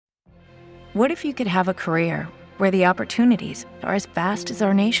What if you could have a career where the opportunities are as vast as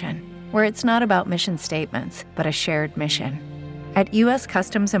our nation, where it's not about mission statements, but a shared mission? At U.S.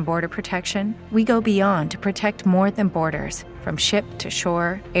 Customs and Border Protection, we go beyond to protect more than borders. From ship to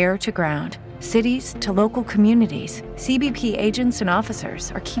shore, air to ground, cities to local communities, CBP agents and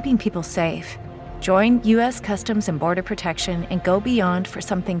officers are keeping people safe. Join U.S. Customs and Border Protection and go beyond for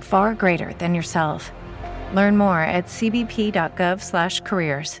something far greater than yourself. Learn more at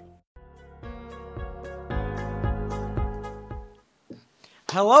cbp.gov/careers.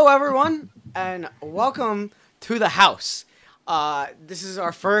 Hello, everyone, and welcome to the house. This is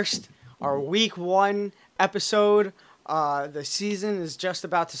our week 1 episode. The season is just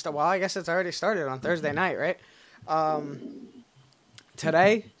about to start. Well, I guess it's already started on Thursday night, right?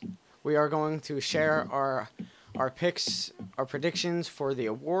 Today, we are going to share our picks, our predictions for the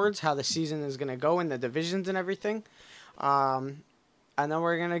awards, how the season is going to go in the divisions and everything. And then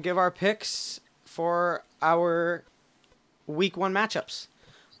we're going to give our picks for our week 1 matchups.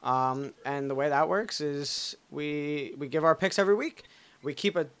 And the way that works is we give our picks every week. We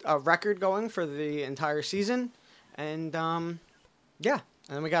keep a record going for the entire season. And, and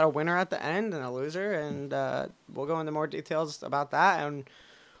then we got a winner at the end and a loser. And we'll go into more details about that and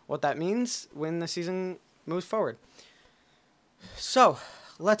what that means when the season moves forward. So,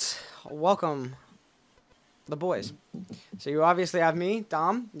 let's welcome the boys. So you obviously have me,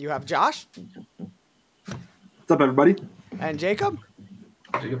 Dom. You have Josh. What's up, everybody? And Jacob.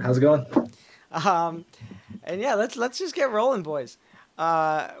 How's it going? And yeah, let's just get rolling, boys.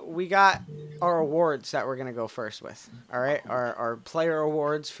 We got our awards that we're gonna go first with. All right, our player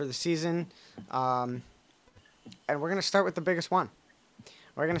awards for the season, and we're gonna start with the biggest one.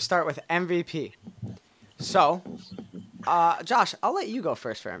 We're gonna start with MVP. So, Josh, I'll let you go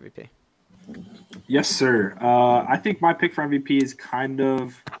first for MVP. Yes, sir. I think my pick for MVP is kind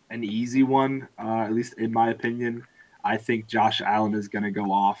of an easy one, at least in my opinion. I think Josh Allen is going to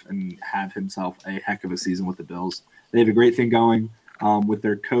go off and have himself a heck of a season with the Bills. They have a great thing going with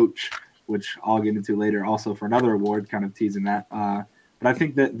their coach, which I'll get into later also for another award, kind of teasing that. But I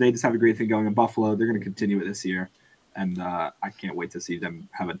think that they just have a great thing going in Buffalo. They're going to continue it this year, and I can't wait to see them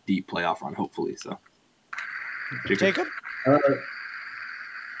have a deep playoff run, hopefully. So, Jacob?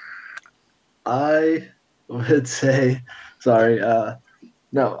 I would say,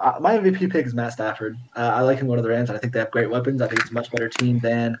 no, my MVP pick is Matt Stafford. I like him going to the Rams, and I think they have great weapons. I think it's a much better team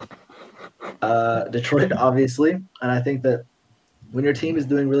than Detroit, obviously. And I think that when your team is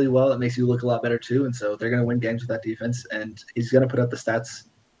doing really well, it makes you look a lot better too. And so they're going to win games with that defense, and he's going to put up the stats.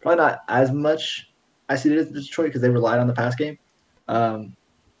 Probably not as much I see it as Detroit because they relied on the pass game. But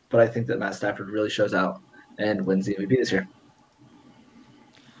I think that Matt Stafford really shows out and wins the MVP this year.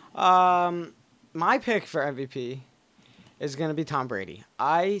 My pick for MVP is going to be Tom Brady.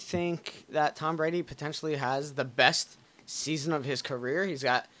 I think that Tom Brady potentially has the best season of his career. He's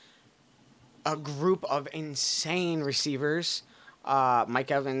got a group of insane receivers. Mike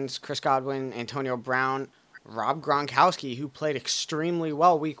Evans, Chris Godwin, Antonio Brown, Rob Gronkowski, who played extremely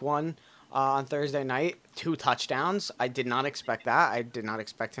well week 1 on Thursday night. 2 touchdowns. I did not expect that. I did not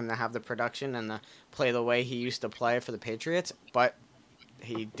expect him to have the production and play the way he used to play for the Patriots, but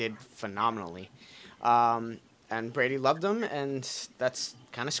he did phenomenally. And Brady loved him, and that's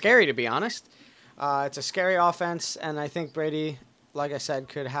kind of scary, to be honest. It's a scary offense, and I think Brady, like I said,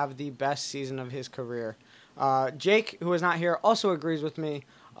 could have the best season of his career. Jake, who is not here, also agrees with me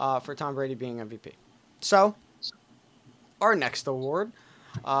for Tom Brady being MVP. So, our next award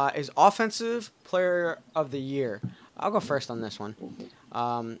is Offensive Player of the Year. I'll go first on this one.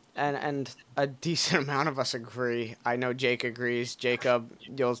 And a decent amount of us agree. I know Jake agrees. Jacob,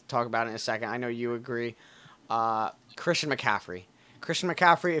 you'll talk about it in a second. I know you agree. Christian McCaffrey. Christian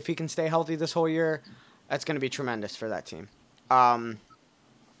McCaffrey, if he can stay healthy this whole year, that's going to be tremendous for that team.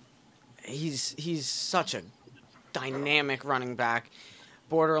 He's such a dynamic running back,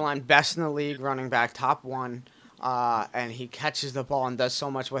 borderline best in the league running back, top 1, and he catches the ball and does so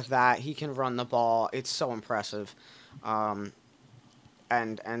much with that. He can run the ball. It's so impressive. And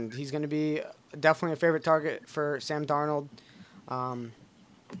he's going to be definitely a favorite target for Sam Darnold.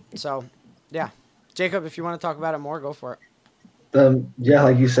 So, yeah. Jacob, if you want to talk about it more, go for it. Yeah,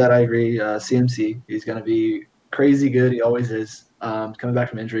 like you said, I agree. CMC, he's going to be crazy good. He always is. Coming back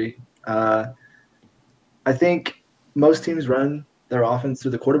from injury. I think most teams run their offense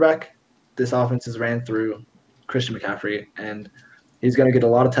through the quarterback. This offense is ran through Christian McCaffrey, and he's going to get a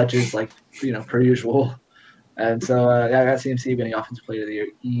lot of touches, like, per usual. And so, I got CMC winning Offensive Player of the Year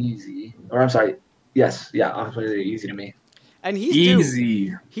easy. Or I'm sorry, Offensive Player of the Year easy to me. And he's easy.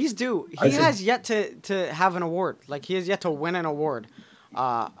 Due. He's due. He has yet to have an award. Like, he has yet to win an award.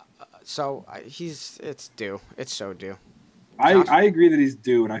 It's due. It's so due. I agree that he's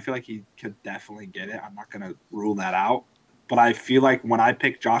due, and I feel like he could definitely get it. I'm not going to rule that out. But I feel like when I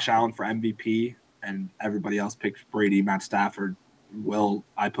picked Josh Allen for MVP and everybody else picked Brady, Matt Stafford,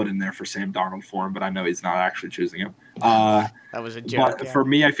 I put in there for Sam Darnold for him, but I know he's not actually choosing him. That was a joke. But for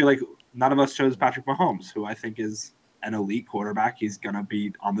me, I feel like none of us chose Patrick Mahomes, who I think is an elite quarterback. He's going to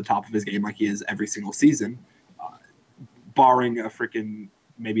be on the top of his game like he is every single season, barring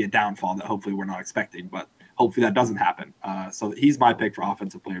maybe a downfall that hopefully we're not expecting, but hopefully that doesn't happen. So he's my pick for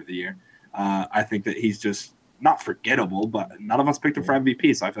Offensive Player of the Year. I think that he's just not forgettable, but none of us picked him for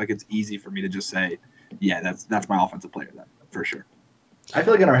MVP, so I feel like it's easy for me to just say, yeah, that's my Offensive Player then, for sure. I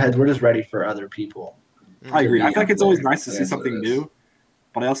feel like in our heads, we're just ready for other people. I agree. I feel like it's always nice to see something new,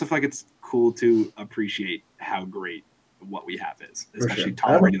 but I also feel like it's cool to appreciate how great what we have is, especially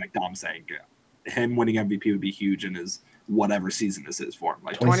Tom Brady, like Dom's saying. Him winning MVP would be huge in his whatever season this is for him.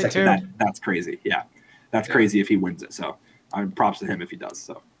 Like 22. That's crazy. Yeah. That's crazy if he wins it. So I'm props to him if he does.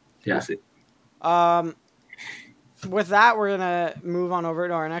 So we'll see. With that, we're gonna move on over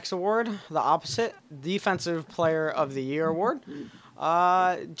to our next award, the opposite, Defensive Player of the Year award.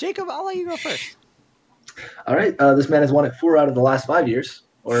 Jacob, I'll let you go first. All right. This man has won it 4 out of the last 5 years,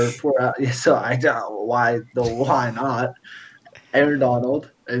 or 4 out. So I don't why not? Aaron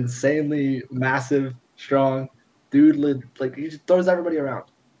Donald, insanely massive, strong dude. Like he just throws everybody around.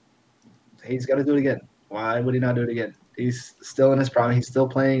 He's got to do it again. Why would he not do it again? He's still in his prime. He's still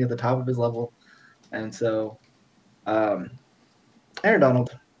playing at the top of his level, and so Aaron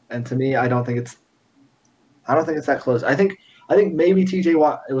Donald. And to me, I don't think it's that close. I think maybe T.J.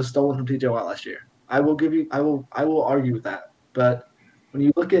 Watt. It was stolen from T.J. Watt last year. I will argue with that. But when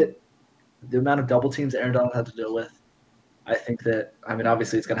you look at the amount of double teams Aaron Donald had to deal with, I think that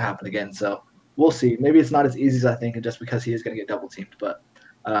obviously it's going to happen again. So we'll see. Maybe it's not as easy as I think, and just because he is going to get double teamed, but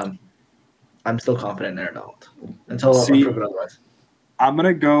I'm still confident in Aaron Donald until I'm proven otherwise. I'm going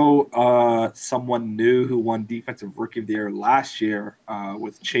to go someone new who won Defensive Rookie of the Year last year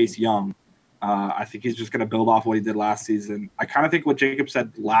with Chase Young. I think he's just going to build off what he did last season. I kind of think what Jacob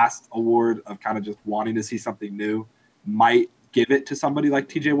said last award of kind of just wanting to see something new might give it to somebody like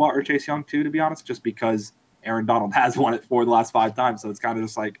TJ Watt or Chase Young too, to be honest, just because Aaron Donald has won it 4 of the last 5 times. So it's kind of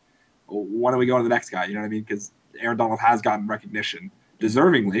just like, when are we going to the next guy? You know what I mean? Because Aaron Donald has gotten recognition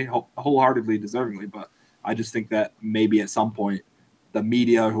deservingly, wholeheartedly deservingly. But I just think that maybe at some point the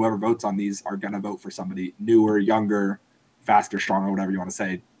media or whoever votes on these are going to vote for somebody newer, younger, faster, stronger, whatever you want to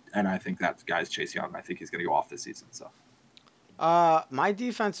say. And I think that guy's Chase Young. I think he's going to go off this season. So, my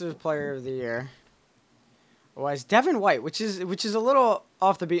Defensive Player of the Year was Devin White, which is a little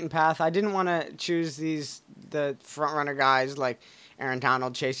off the beaten path. I didn't want to choose the front runner guys like Aaron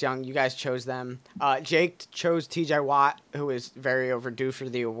Donald, Chase Young. You guys chose them. Jake chose T.J. Watt, who is very overdue for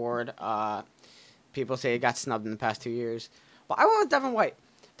the award. People say he got snubbed in the past 2 years, but I went with Devin White.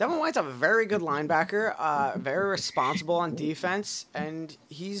 Devin White's a very good linebacker, very responsible on defense, and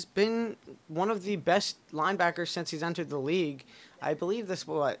he's been one of the best linebackers since he's entered the league. I believe this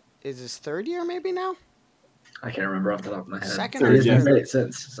is his 3rd year maybe now? I can't remember off the top of my head. Second or third. third?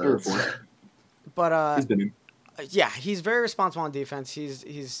 Since. Third or fourth. But he's been in. Yeah, he's very responsible on defense.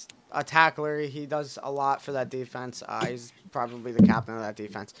 He's a tackler. He does a lot for that defense. He's probably the captain of that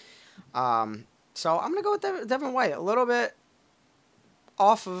defense. So I'm going to go with Devin White. A little bit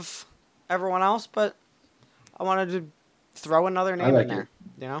off of everyone else, but I wanted to throw another name in there.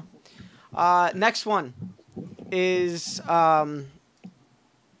 You know. Next one is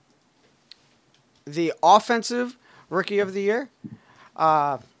the Offensive Rookie of the Year.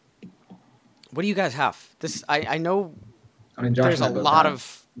 What do you guys have? I know there's a lot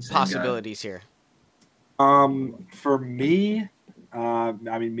of possibilities here. For me,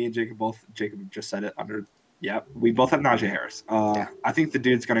 me and Jacob just said it under. Yeah, we both have Najee Harris. I think the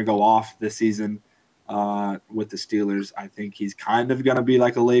dude's going to go off this season with the Steelers. I think he's kind of going to be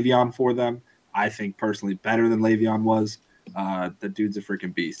like a Le'Veon for them. I think personally better than Le'Veon was. The dude's a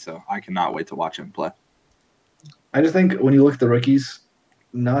freaking beast, so I cannot wait to watch him play. I just think when you look at the rookies,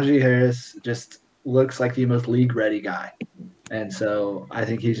 Najee Harris just looks like the most league-ready guy. And so I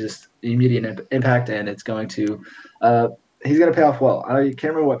think he's just immediate impact, and it's going to he's going to pay off well. I can't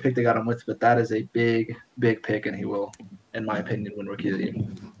remember what pick they got him with, but that is a big, big pick, and he will, in my opinion, win Rookie of the Year.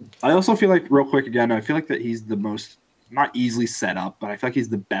 I also feel like, real quick again, I feel like that he's the most, not easily set up, but I feel like he's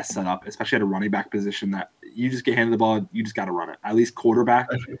the best set up, especially at a running back position that you just get handed the ball, you just got to run it. At least quarterback,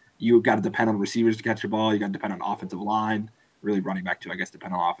 you got to depend on receivers to catch the ball. You got to depend on offensive line. Really running back too, I guess,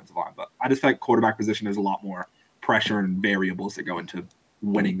 depend on offensive line. But I just feel like quarterback position, there's a lot more pressure and variables that go into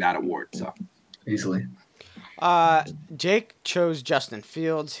winning that award. So easily. Jake chose Justin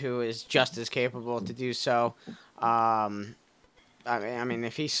Fields, who is just as capable to do so. I mean,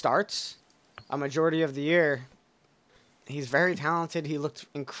 if he starts a majority of the year, he's very talented. He looked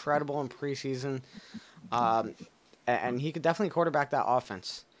incredible in preseason, and he could definitely quarterback that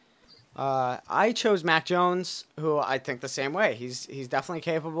offense. I chose Mac Jones, who I think the same way. He's definitely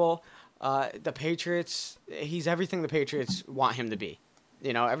capable. The Patriots, he's everything the Patriots want him to be.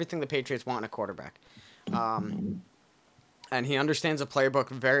 Everything the Patriots want in a quarterback. And he understands the playbook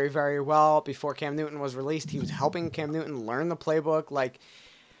very, very well. Before Cam Newton was released, he was helping Cam Newton learn the playbook. Like,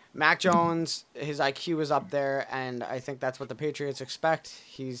 Mac Jones, his IQ is up there, and I think that's what the Patriots expect.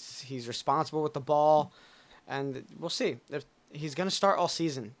 He's responsible with the ball, and we'll see. If he's going to start all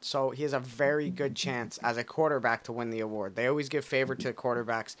season, so he has a very good chance as a quarterback to win the award. They always give favor to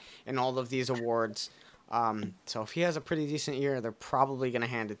quarterbacks in all of these awards. So if he has a pretty decent year, they're probably going to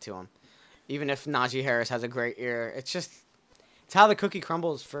hand it to him. Even if Najee Harris has a great year, it's how the cookie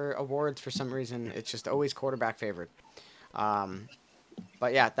crumbles for awards for some reason. It's just always quarterback favored.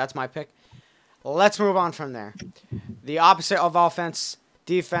 But yeah, that's my pick. Let's move on from there. The opposite of offense,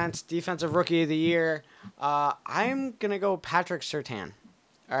 defensive rookie of the year. I'm going to go Patrick Surtain.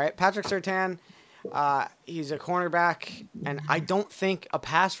 All right, Patrick Surtain, he's a cornerback, and I don't think a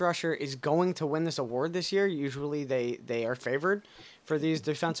pass rusher is going to win this award this year. Usually they are favored for these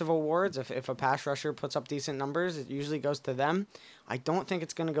defensive awards. If a pass rusher puts up decent numbers, it usually goes to them. I don't think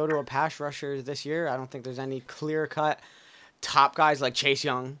it's going to go to a pass rusher this year. I don't think there's any clear-cut top guys like Chase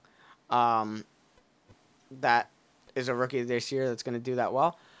Young that is a rookie this year that's going to do that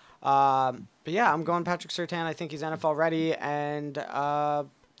well. But yeah, I'm going Patrick Surtain. I think he's NFL ready, and I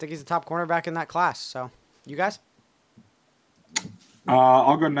think he's the top cornerback in that class. So, you guys?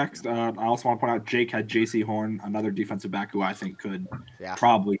 I'll go next. I also want to point out Jake had J.C. Horn, another defensive back who I think could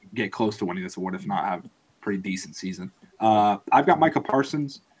probably get close to winning this award, if not have a pretty decent season. I've got Micah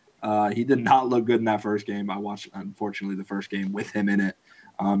Parsons. He did not look good in that first game. I watched, unfortunately, the first game with him in it.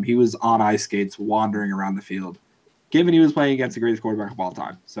 He was on ice skates, wandering around the field, given he was playing against the greatest quarterback of all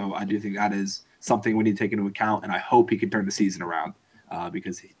time. So I do think that is something we need to take into account, and I hope he can turn the season around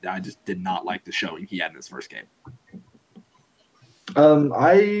because I just did not like the showing he had in his first game.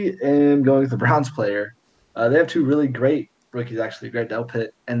 I am going with the Browns player. They have two really great rookies, actually, Greg Delpit,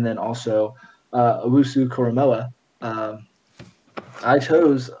 and then also Owusu Koromoa. I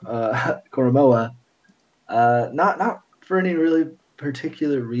chose Koromoa, not for any really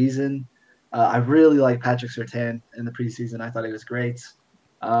particular reason. I really like Patrick Surtain in the preseason. I thought he was great.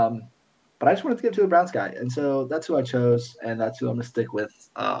 But I just wanted to give it to a Browns guy. And so that's who I chose, and that's who I'm going to stick with,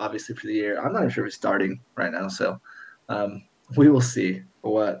 obviously, for the year. I'm not even sure if he's starting right now, so we will see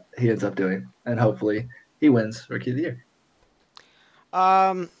what he ends up doing. And hopefully he wins Rookie of the Year.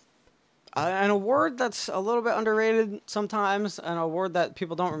 An award that's a little bit underrated sometimes, an award that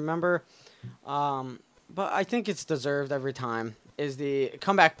people don't remember, but I think it's deserved every time, is the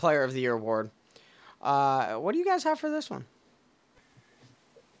Comeback Player of the Year award. What do you guys have for this one?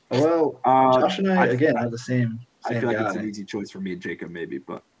 Well, Josh and I again, have the same I feel like guy. it's an easy choice for me and Jacob, maybe,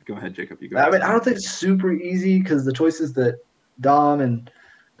 but go ahead, Jacob. You go. I mean, I don't think it's super easy because the choices that Dom and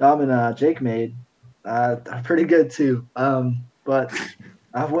Jake made are pretty good too. But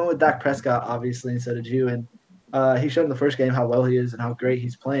I went with Dak Prescott, obviously, and so did you. And he showed in the first game how well he is and how great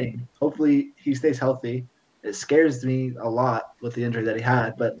he's playing. Hopefully, he stays healthy. It scares me a lot with the injury that he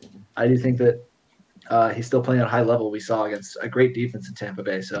had, but I do think that he's still playing at a high level. We saw against a great defense in Tampa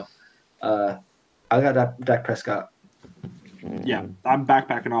Bay. So I got Dak Prescott. Yeah, I'm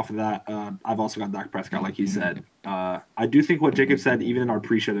backpacking off of that. I've also got Dak Prescott, like he said. I do think what Jacob said, even in our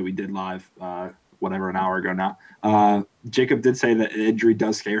pre-show that we did live, an hour ago now, Jacob did say that injury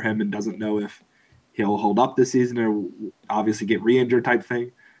does scare him and doesn't know if he'll hold up this season or obviously get re-injured type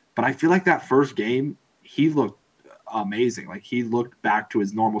thing. But I feel like that first game, he looked amazing. Like he looked back to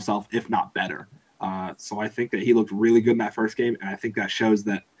his normal self, if not better. So I think that he looked really good in that first game, and I think that shows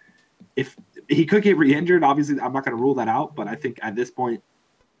that if he could get re-injured, obviously I'm not going to rule that out, but I think at this point,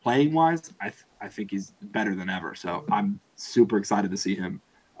 playing-wise, I think he's better than ever. So I'm super excited to see him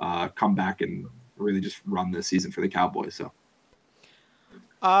come back and really just run this season for the Cowboys. So,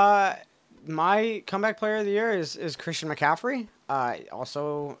 my Comeback Player of the Year is Christian McCaffrey.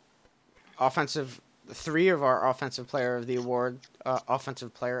 Also, three of our Offensive Player of the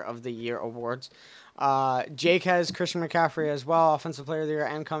Year awards. Jake has Christian McCaffrey as well, Offensive Player of the Year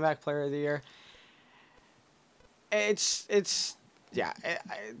and Comeback Player of the Year.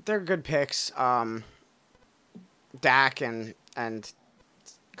 They're good picks. Dak and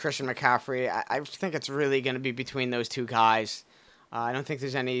Christian McCaffrey. I think it's really going to be between those two guys. I don't think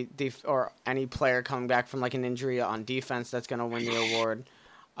there's any any player coming back from like an injury on defense that's going to win the award.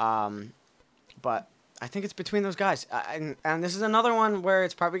 But I think it's between those guys. And this is another one where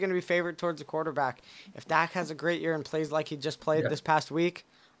it's probably going to be favored towards the quarterback. If Dak has a great year and plays like he just played this past week,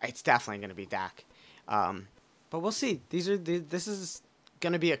 it's definitely going to be Dak. But we'll see. This is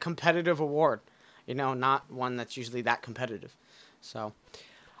going to be a competitive award, not one that's usually that competitive. So,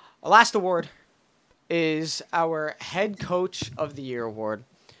 a last award is our Head Coach of the Year award.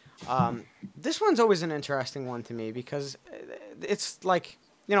 This one's always an interesting one to me because it's like,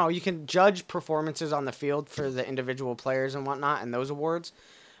 you can judge performances on the field for the individual players and whatnot and those awards.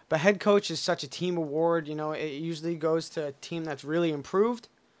 But head coach is such a team award. It usually goes to a team that's really improved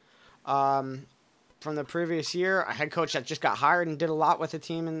from the previous year, a head coach that just got hired and did a lot with the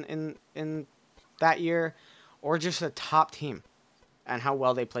team in that year, or just a top team and how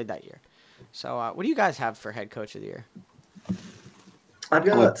well they played that year. So what do you guys have for head coach of the year? I've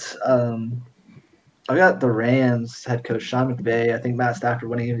got the Rams head coach Sean McVay. I think Matt Stafford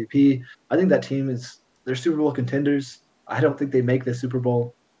winning MVP. I think that team they're Super Bowl contenders. I don't think they make the Super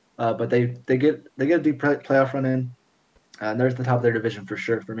Bowl, but they get a deep playoff run in, and they're at the top of their division for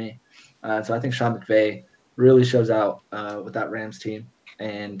sure for me. So I think Sean McVay really shows out with that Rams team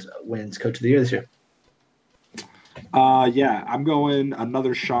and wins Coach of the Year this year. Yeah, I'm going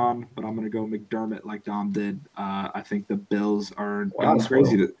another Sean, but I'm going to go McDermott like Dom did. I think the Bills are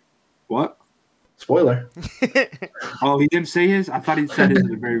crazy. What? Spoiler. Oh, he didn't say his? I thought he said his at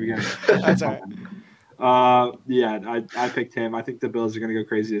the very beginning. That's all right. Yeah, I picked him. I think the Bills are going to go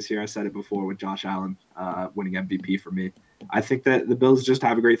crazy this year. I said it before with Josh Allen winning MVP for me. I think that the Bills just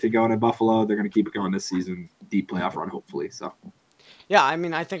have a great thing going in Buffalo. They're going to keep it going this season. Deep playoff run, hopefully. So. Yeah, I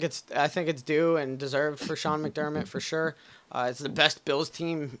mean, I think it's due and deserved for Sean McDermott for sure. It's the best Bills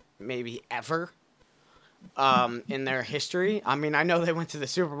team maybe ever in their history. I mean, I know they went to the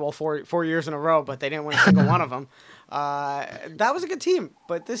Super Bowl four years in a row, but they didn't win a single one of them. That was a good team,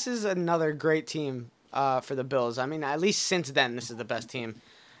 but this is another great team for the Bills. I mean, at least since then, this is the best team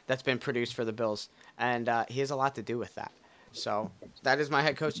that's been produced for the Bills, and he has a lot to do with that. So that is my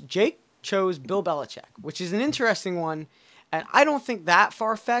head coach. Jake chose Bill Belichick, which is an interesting one. And I don't think that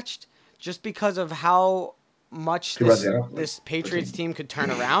far-fetched just because of how much this Patriots team could turn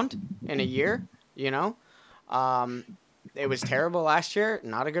around in a year, It was terrible last year,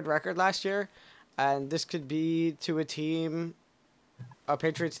 not a good record last year. And this could be to a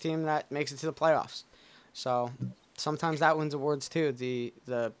Patriots team that makes it to the playoffs. So sometimes that wins awards too,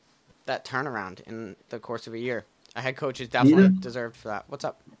 that turnaround in the course of a year. A head coach is definitely deserved for that. What's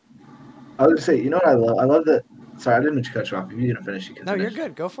up? I was going to say, what I love? I love that. Sorry, I didn't mean to cut you off. If you didn't finish, you can finish. You're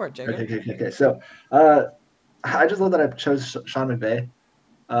good. Go for it, Jacob. Okay. So, I just love that I chose Sean McVay.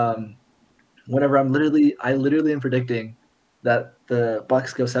 Whenever I literally am predicting that the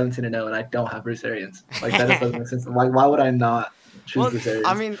Bucs go 17-0, and I don't have Bruce Arians. Like that doesn't make sense. Like, why would I not choose Bruce Arians?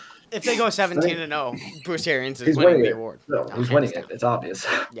 I mean, if they go 17-0, Bruce Arians is winning the award. No, he's winning it. It's obvious.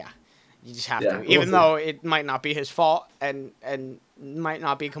 Yeah. You just have to, even though it might not be his fault and might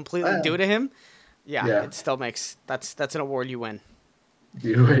not be completely due to him. Yeah, it still makes that's an award you win.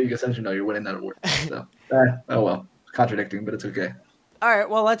 You essentially know you're winning that award. So, oh well, contradicting, but it's okay. All right,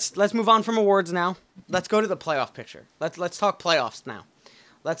 well let's move on from awards now. Let's go to the playoff picture. Let's talk playoffs now.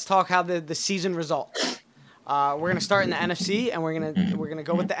 Let's talk how the season results. We're gonna start in the NFC, and we're gonna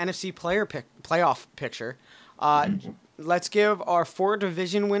go with the NFC playoff picture. Let's give our 4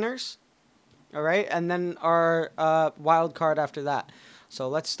 division winners. All right, and then our wild card after that. So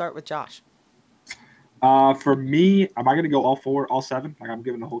let's start with Josh. For me, am I going to go all 7? Like I'm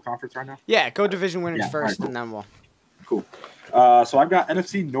giving the whole conference right now? Yeah, go division winners first, right, cool. And then we'll. Cool. So I've got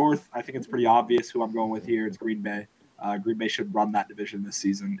NFC North. I think it's pretty obvious who I'm going with here. It's Green Bay. Green Bay should run that division this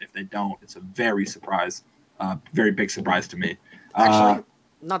season. If they don't, it's a very big surprise to me. Actually,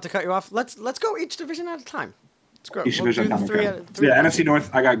 not to cut you off, let's go each division at a time. Let's go. Each division at a time. Okay. Yeah, NFC North,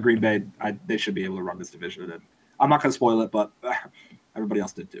 I got Green Bay. They should be able to run this division. And I'm not going to spoil it, but everybody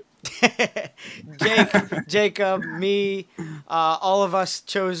else did too. Jacob, me, all of us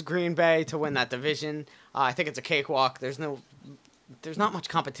chose Green Bay to win that division. I think it's a cakewalk. There's not much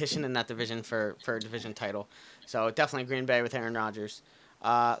competition in that division for a division title. So definitely Green Bay with Aaron Rodgers.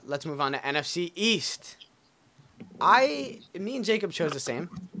 Let's move on to NFC East. Me and Jacob chose the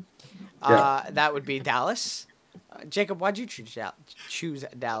same. That would be Dallas. Jacob, why'd you choose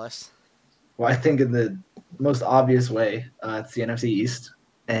Dallas? Well, I think in the most obvious way, it's the NFC East.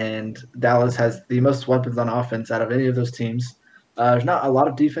 And Dallas has the most weapons on offense out of any of those teams. There's not a lot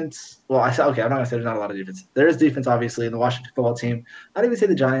of defense. Well, I'm not going to say there's not a lot of defense. There is defense, obviously, in the Washington football team. I'd even say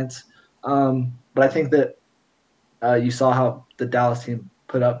the Giants. But I think that You saw how the Dallas team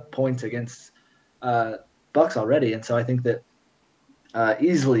put up points against Bucks already, and so I think that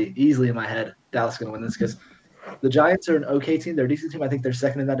easily in my head, Dallas is going to win this because the Giants are an okay team. They're a decent team. I think they're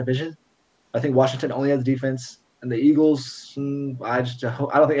second in that division. I think Washington only has defense, and the Eagles, I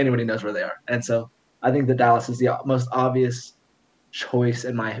don't think anybody knows where they are, and so I think that Dallas is the most obvious choice,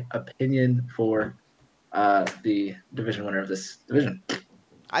 in my opinion, for the division winner of this division.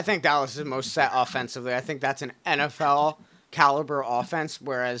 I think Dallas is most set offensively. I think that's an NFL caliber offense,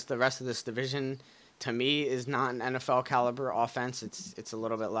 whereas the rest of this division, to me, is not an NFL caliber offense. It's a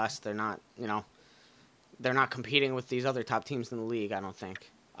little bit less. They're not, they're not competing with these other top teams in the league, I don't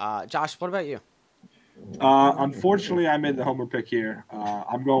think. Josh, what about you? Unfortunately, I made the homer pick here.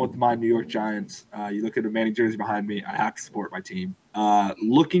 I'm going with my New York Giants. You look at the Manning jersey behind me. I have to support my team.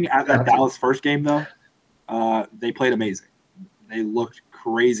 Looking at that Dallas first game, though, they played amazing. They looked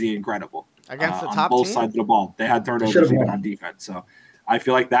crazy incredible Against the on top both team? sides of the ball. They had turnovers even on defense. So I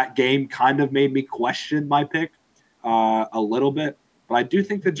feel like that game kind of made me question my pick a little bit. But I do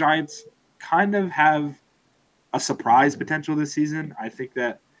think the Giants kind of have a surprise potential this season. I think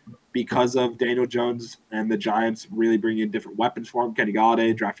that because of Daniel Jones and the Giants really bringing in different weapons for him, Kenny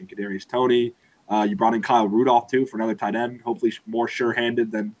Golladay, drafting Kadarius Toney. You brought in Kyle Rudolph, too, for another tight end, hopefully more sure-handed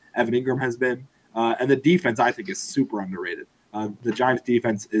than Evan Ingram has been. And the defense, I think, is super underrated. The Giants'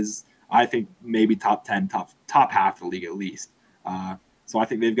 defense is, I think, maybe top 10, top half of the league at least. So I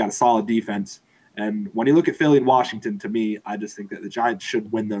think they've got a solid defense. And when you look at Philly and Washington, to me, I just think that the Giants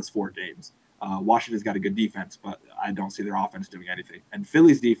should win those 4 games. Washington's got a good defense, but I don't see their offense doing anything. And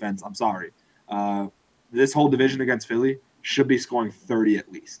Philly's defense, I'm sorry. This whole division against Philly should be scoring 30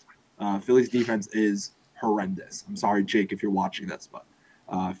 at least. Philly's defense is horrendous. I'm sorry, Jake, if you're watching this, but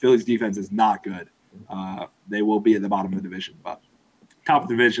Philly's defense is not good. They will be at the bottom of the division, but top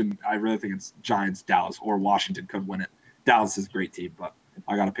division, I really think it's Giants, Dallas, or Washington could win it. Dallas is a great team, but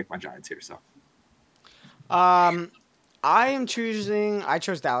I got to pick my Giants here. So, I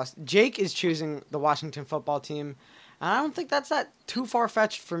chose Dallas. Jake is choosing the Washington football team. And I don't think that's that too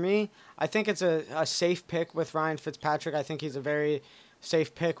far-fetched for me. I think it's a safe pick with Ryan Fitzpatrick. I think he's a very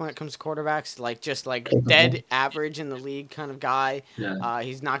safe pick when it comes to quarterbacks, like dead average in the league kind of guy. Yeah.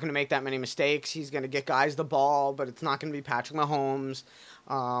 He's not going to make that many mistakes. He's going to get guys the ball, but it's not going to be Patrick Mahomes.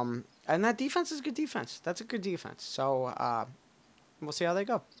 And that defense is good defense. That's a good defense. So we'll see how they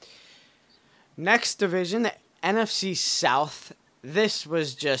go. Next division, the NFC South. This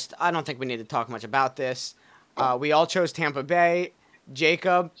was just, I don't think we need to talk much about this. We all chose Tampa Bay.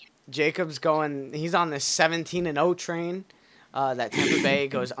 Jacob's going, he's on this 17-0 train. That Tampa Bay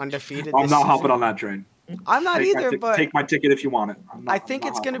goes undefeated. I'm not season. hopping on that train. I'm not either, but take my ticket if you want it. I think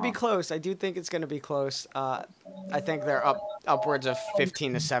it's going to be close. I do think it's going to be close. I think they're upwards of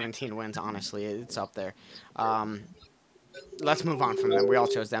 15 to 17 wins. Honestly, it's up there. Let's move on from them. We all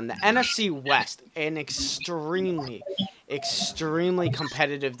chose them. The NFC West, an extremely, extremely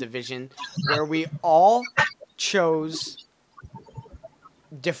competitive division where we all chose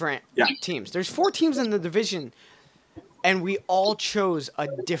different teams. There's 4 teams in the division, and we all chose a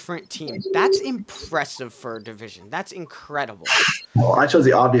different team. That's impressive for a division. That's incredible. Well, I chose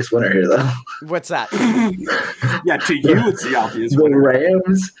the obvious winner here, though. What's that? Yeah, to you, it's the obvious The winner.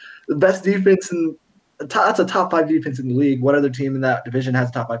 Rams, the best defense in that's a top 5 defense in the league. What other team in that division has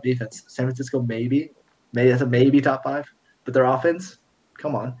a top 5 defense? San Francisco, maybe that's a maybe top 5. But their offense,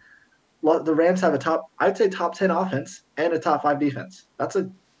 come on. The Rams have I'd say top 10 offense and a top 5 defense.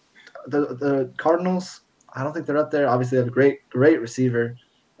 The Cardinals, I don't think they're up there. Obviously, they have a great receiver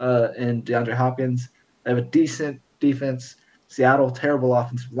in DeAndre Hopkins. They have a decent defense. Seattle, terrible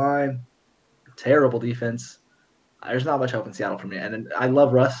offensive line, terrible defense. There's not much hope in Seattle for me. And I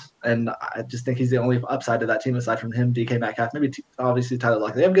love Russ, and I just think he's the only upside to that team aside from him, DK Metcalf, maybe obviously Tyler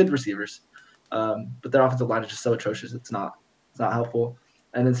Lockett. They have good receivers, but their offensive line is just so atrocious. It's not helpful.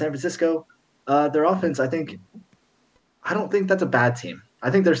 And then San Francisco, their offense, I don't think that's a bad team. I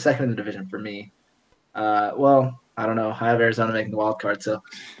think they're second in the division for me. Well, I don't know. I have Arizona making the wild card, so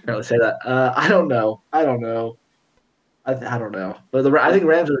I can't really say that. I don't know. I don't know. But I think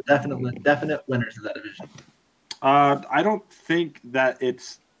Rams are definite winners of that division. I don't think that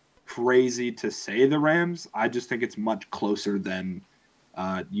it's crazy to say the Rams. I just think it's much closer than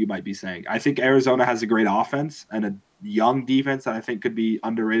you might be saying. I think Arizona has a great offense and a young defense that I think could be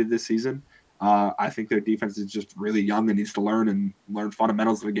underrated this season. I think their defense is just really young and needs to learn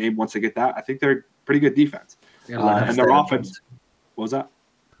fundamentals of the game. Once they get that, I think they're a pretty good defense. And their offense. What was that?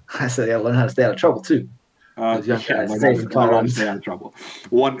 I said, learn how to stay out of trouble too. Learn how to stay out of trouble.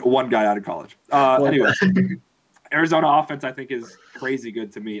 One guy out of college. Anyway. Arizona offense, I think, is crazy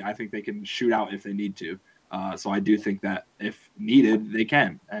good to me. I think they can shoot out if they need to. So I do think that if needed, they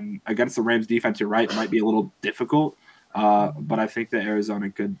can. And against the Rams defense, you're right, it might be a little difficult. But I think that Arizona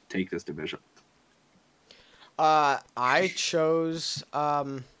could take this division. I chose.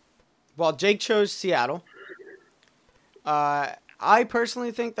 Jake chose Seattle. I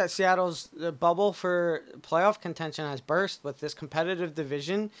personally think that Seattle's bubble for playoff contention has burst with this competitive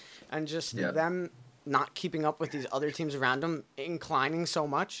division and just them not keeping up with these other teams around them, inclining so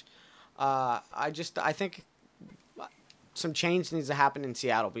much. I think some change needs to happen in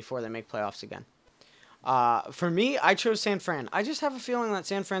Seattle before they make playoffs again. For me, I chose San Fran. I just have a feeling that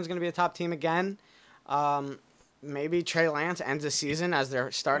San Fran's going to be a top team again. Maybe Trey Lance ends the season as their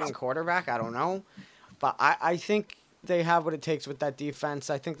starting quarterback. I don't know. But I think they have what it takes with that defense.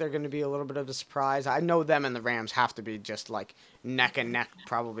 I think they're going to be a little bit of a surprise. I know them and the Rams have to be just like neck and neck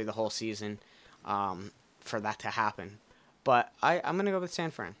probably the whole season for that to happen. But I'm going to go with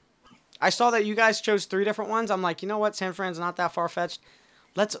San Fran. I saw that you guys chose 3 different ones. I'm like, you know what? San Fran's not that far-fetched.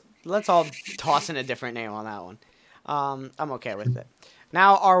 Let's all toss in a different name on that one. I'm okay with it.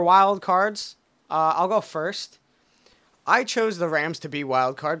 Now, our wild cards. I'll go first. I chose the Rams to be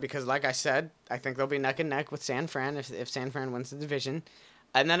wild card because, like I said, I think they'll be neck and neck with San Fran if San Fran wins the division.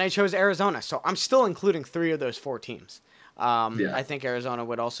 And then I chose Arizona. So I'm still including 3 of those 4 teams. I think Arizona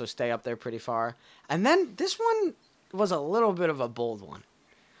would also stay up there pretty far. And then this one was a little bit of a bold one.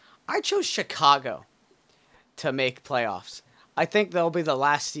 I chose Chicago to make playoffs. I think they'll be the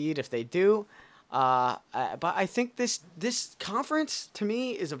last seed if they do. But I think this conference, to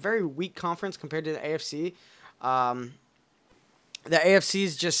me, is a very weak conference compared to the AFC. The AFC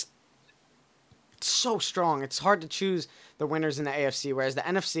is just so strong. It's hard to choose the winners in the AFC, whereas the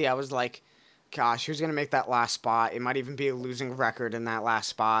NFC, I was like, gosh, who's going to make that last spot? It might even be a losing record in that last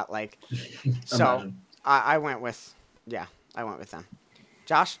spot. Like, so I went with them.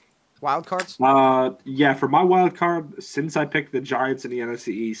 Josh, wild cards? For my wild card, since I picked the Giants in the NFC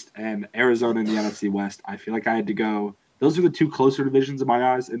East and Arizona in the NFC West, I feel like I had to go. Those are the 2 closer divisions in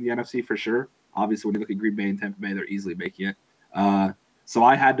my eyes in the NFC for sure. Obviously, when you look at Green Bay and Tampa Bay, they're easily making it. So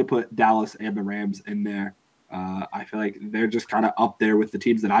I had to put Dallas and the Rams in there. I feel like they're just kind of up there with the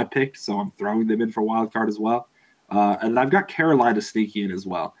teams that I picked, so I'm throwing them in for wild card as well. And I've got Carolina sneaky in as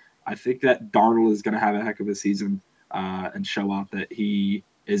well. I think that Darnold is going to have a heck of a season and show out that he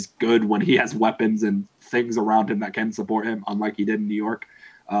is good when he has weapons and things around him that can support him, unlike he did in New York.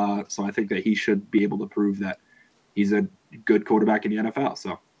 So I think that he should be able to prove that he's a good quarterback in the NFL.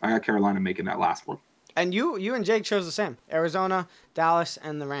 So I got Carolina making that last one. And you and Jake chose the same. Arizona, Dallas,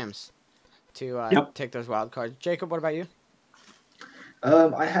 and the Rams to take those wild cards. Jacob, what about you?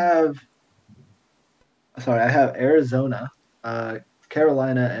 I have Arizona,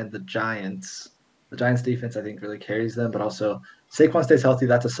 Carolina, and the Giants. The Giants defense, I think, really carries them, but also Saquon stays healthy.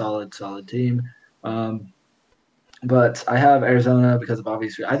 That's a solid team. But I have Arizona because of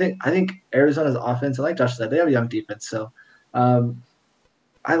obvious. I think Arizona's offense, and like Josh said, they have a young defense. So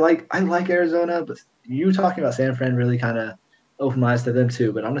I like Arizona, but you talking about San Fran really kind of opened my eyes to them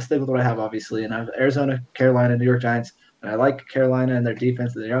too. But I'm gonna stick with what I have, obviously, and I have Arizona, Carolina, New York Giants, and I like Carolina and their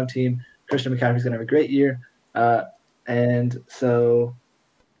defense and their young team. Christian McCaffrey's gonna have a great year, and so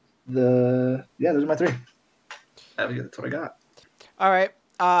those are my 3. That's what I got. All right.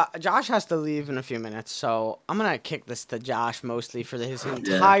 Josh has to leave in a few minutes, so I'm going to kick this to Josh mostly for his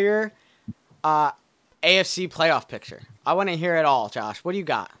entire AFC playoff picture. I want to hear it all, Josh. What do you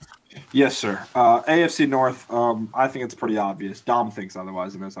got? Yes, sir. AFC North, I think it's pretty obvious. Dom thinks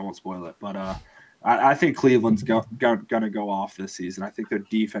otherwise in this. I won't spoil it. But I think Cleveland's going to go off this season. I think their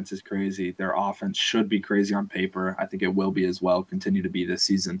defense is crazy. Their offense should be crazy on paper. I think it will be as well, continue to be this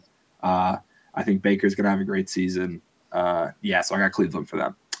season. I think Baker's going to have a great season. So I got Cleveland for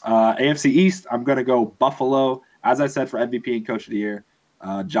them. AFC East, I'm going to go Buffalo. As I said, for MVP and Coach of the Year,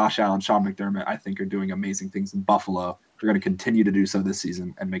 Josh Allen, Sean McDermott, I think are doing amazing things in Buffalo. They're going to continue to do so this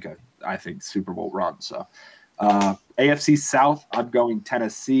season and make I think, Super Bowl run. So AFC South, I'm going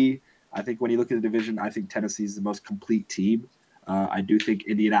Tennessee. I think when you look at the division, I think Tennessee is the most complete team. I do think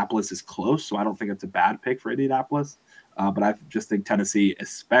Indianapolis is close, so I don't think it's a bad pick for Indianapolis. But I just think Tennessee,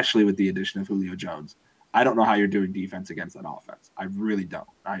 especially with the addition of Julio Jones, I don't know how you're doing defense against that offense. I really don't.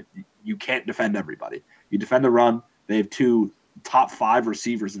 You can't defend everybody. You defend the run. They have 2 top 5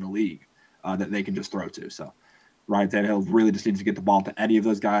 receivers in the league that they can just throw to. So Ryan Tannehill really just needs to get the ball to any of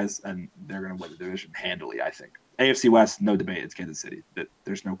those guys, and they're going to win the division handily, I think. AFC West, no debate. It's Kansas City.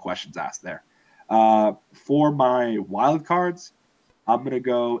 There's no questions asked there. For my wild cards, I'm going to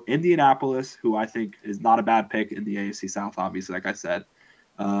go Indianapolis, who I think is not a bad pick in the AFC South, obviously, like I said.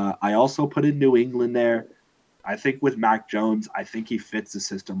 I also put in New England there. I think with Mac Jones, I think he fits the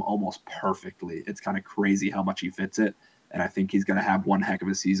system almost perfectly. It's kind of crazy how much he fits it, and I think he's going to have one heck of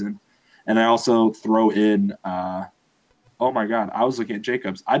a season. And I also throw in oh my God, I was looking at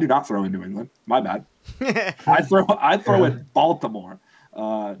Jacobs. I do not throw in New England. My bad. I throw in Baltimore,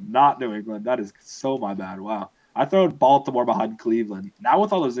 not New England. That is so my bad. Wow. I throw in Baltimore behind Cleveland. Now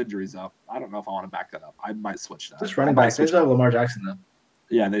with all those injuries, though, I don't know if I want to back that up. I might switch that. Just running back. They still have Lamar Jackson, though.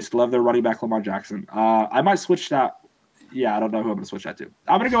 Yeah, they still have their running back, Lamar Jackson. I might switch that. Yeah, I don't know who I'm going to switch that to.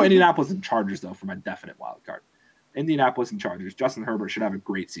 I'm going to go Indianapolis and Chargers, though, for my definite wild card. Indianapolis and Chargers. Justin Herbert should have a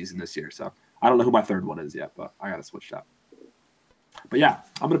great season this year. So I don't know who my third one is yet, but I got to switch that. But yeah,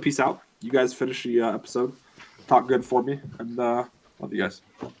 I'm going to peace out. You guys finish the episode. Talk good for me. And love you guys.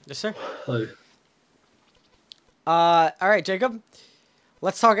 Yes, sir. Hello. All right, Jacob.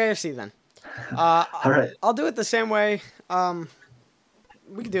 Let's talk AFC then. All right. I'll do it the same way.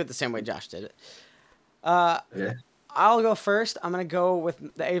 We can do it the same way Josh did it. Okay. I'll go first. I'm gonna go with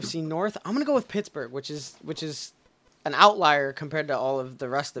the AFC North. I'm gonna go with Pittsburgh, which is an outlier compared to all of the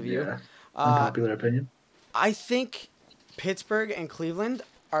rest of you. Yeah. Unpopular opinion. I think Pittsburgh and Cleveland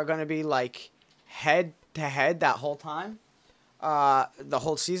are gonna be like head to head that whole time, the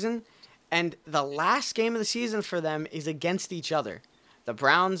whole season, and the last game of the season for them is against each other. The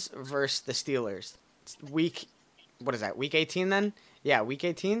Browns versus the Steelers. Week 18 then? Yeah, week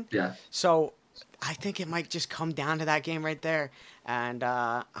 18. Yeah. So I think it might just come down to that game right there. And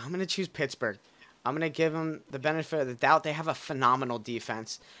I'm going to choose Pittsburgh. I'm going to give them the benefit of the doubt. They have a phenomenal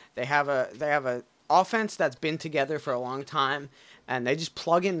defense. They have a offense that's been together for a long time. And they just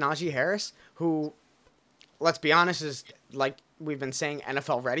plug in Najee Harris, who, let's be honest, is, like we've been saying,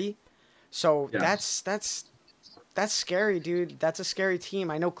 NFL ready. So Yeah. that's scary, dude. That's a scary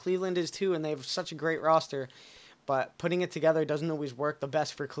team. I know Cleveland is too, and they have such a great roster. But putting it together doesn't always work the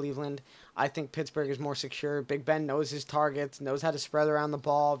best for Cleveland. I think Pittsburgh is more secure. Big Ben knows his targets, knows how to spread around the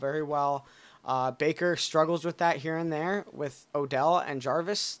ball very well. Baker struggles with that here and there with Odell and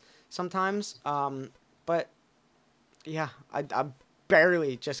Jarvis sometimes. But, yeah, I'm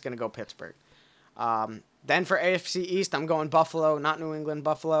barely just going to go Pittsburgh. Then for AFC East, I'm going Buffalo, not New England,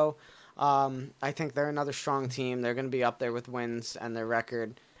 Buffalo. I think they're another strong team. They're going to be up there with wins and their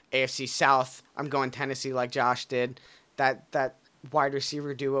record. AFC South, I'm going Tennessee like Josh did. That wide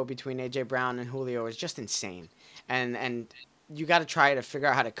receiver duo between A.J. Brown and Julio is just insane. And you got to try to figure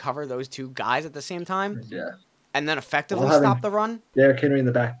out how to cover those two guys at the same time. Yeah. And then effectively stop the run. Derrick Henry in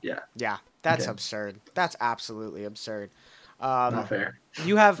the back. Yeah. Yeah, that's Okay. absurd. That's absolutely absurd. Not fair.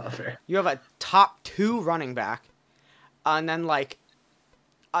 You have Not fair. you have a top 2 running back, and then like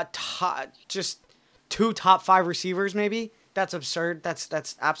just 2 top 5 receivers maybe. That's absurd.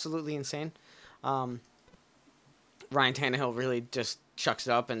 That's absolutely insane. Ryan Tannehill really just chucks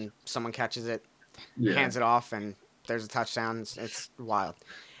it up and someone catches it, Yeah. hands it off, and there's a touchdown. It's wild.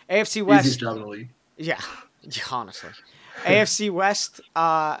 AFC West. Easiest job in the league. Yeah, honestly. AFC West,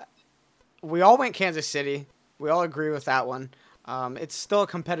 we all went Kansas City. We all agree with that one. It's still a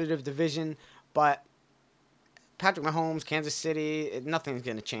competitive division, but Patrick Mahomes, Kansas City, nothing's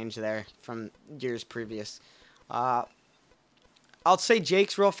going to change there from years previous. I'll say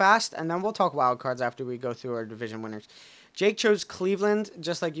Jake's real fast, and then we'll talk wild cards after we go through our division winners. Jake chose Cleveland,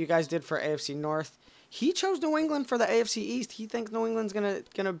 just like you guys did for AFC North. He chose New England for the AFC East. He thinks New England's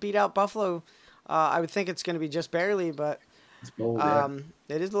gonna beat out Buffalo. I would think it's gonna be just barely, but It's bold, yeah.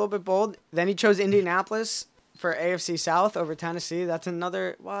 it is a little bit bold. Then he chose Indianapolis for AFC South over Tennessee. That's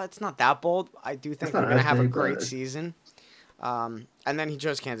another. Well, it's not that bold. I do think It's they're not gonna have a big, great but- season. And then he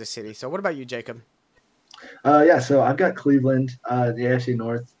chose Kansas City. So what about you, Jacob? Yeah, so I've got Cleveland, the AFC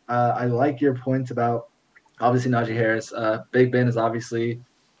North. I like your points about obviously Najee Harris. Big Ben is obviously,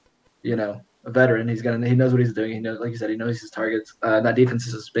 a veteran. He knows what he's doing. He knows, like you said, he knows his targets. That defense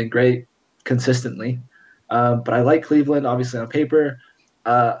has been great consistently. But I like Cleveland, obviously on paper.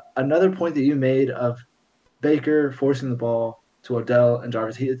 Another point that you made of Baker forcing the ball to Odell and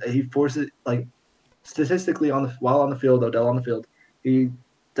Jarvis, he forces like statistically while on the field, Odell on the field, he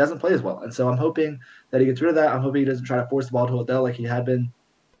doesn't play as well. And so I'm hoping that he gets rid of that. I'm hoping he doesn't try to force the ball to Odell like he had been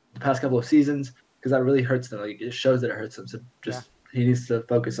the past couple of seasons, because that really hurts them. Like, it shows that it hurts him. So he needs to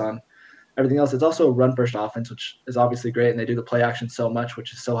focus on everything else. It's also a run-first offense, which is obviously great, and they do the play action so much,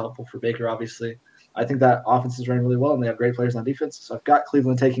 which is so helpful for Baker, obviously. I think that offense is running really well, and they have great players on defense. So I've got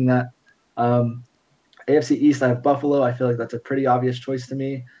Cleveland taking that. AFC East, I have Buffalo. I feel like that's a pretty obvious choice to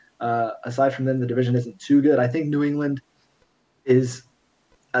me. Aside from them, the division isn't too good. I think New England is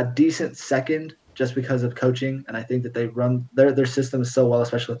a decent second just because of coaching, and I think that they run their system is so well,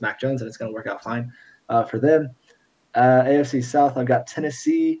 especially with Mac Jones, and it's going to work out fine for them. AFC South, I've got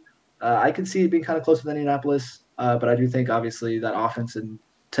Tennessee. I can see it being kind of close with Indianapolis, but I do think obviously that offense in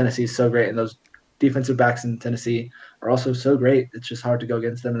Tennessee is so great, and those defensive backs in Tennessee are also so great. It's just hard to go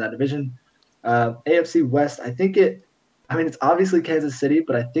against them in that division. AFC West, I think it. I mean, it's obviously Kansas City,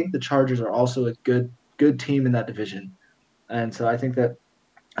 but I think the Chargers are also a good team in that division, and so I think that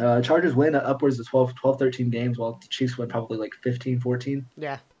Chargers win upwards of 12, 13 games, while the Chiefs win probably like 15, 14.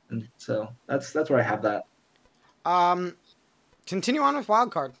 Yeah. And so that's where I have that. Continue on with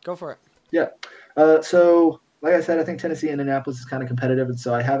wild card. Go for it. Yeah. So, like I said, I think Tennessee and Indianapolis is kind of competitive, and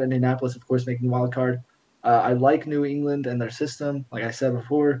so I have Indianapolis, of course, making the wild card. I like New England and their system, like I said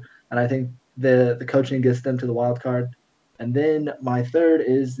before, and I think the coaching gets them to the wild card. And then my third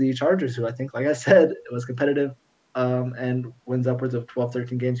is the Chargers, who I think, like I said, it was competitive and wins upwards of 12,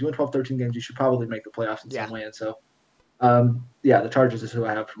 13 games. You win 12, 13 games, you should probably make the playoffs in some way. And so, the Chargers is who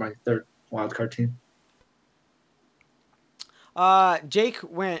I have for my third wild card team. Jake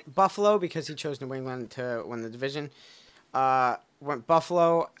went Buffalo because he chose New England to win the division. Went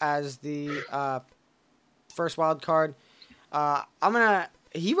Buffalo as the first wild card.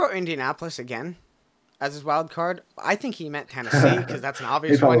 He wrote Indianapolis again as his wild card. I think he meant Tennessee because that's an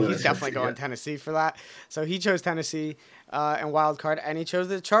obvious one. He's definitely going Tennessee for that. So he chose Tennessee in wild card, and he chose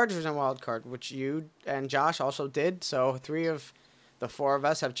the Chargers in wild card, which you and Josh also did. So 3 of the 4 of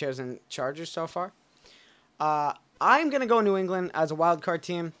us have chosen Chargers so far. I'm going to go New England as a wild card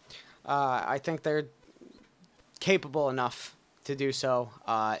team. I think they're capable enough to do so,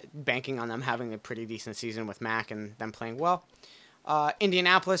 banking on them having a pretty decent season with Mac and them playing well.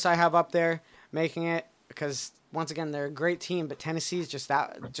 Indianapolis I have up there making it because, once again, they're a great team, but Tennessee is just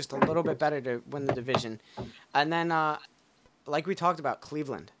a little bit better to win the division. And then, like we talked about,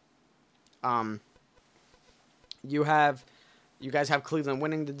 Cleveland. You guys have Cleveland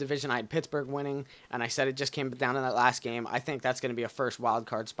winning the division. I had Pittsburgh winning, and I said it just came down to that last game. I think that's going to be a first wild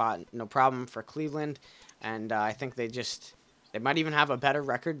card spot, no problem for Cleveland. And I think they might even have a better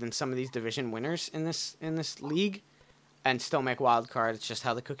record than some of these division winners in this league, and still make wild card. It's just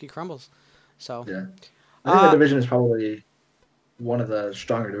how the cookie crumbles. So yeah, I think the division is probably one of the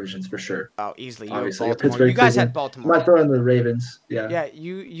stronger divisions for sure. Oh, easily. Obviously, you Pittsburgh. Guys had Baltimore. I might throw in the Ravens. Yeah. Yeah,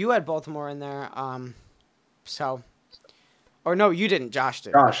 you had Baltimore in there. So. Or no, you didn't. Josh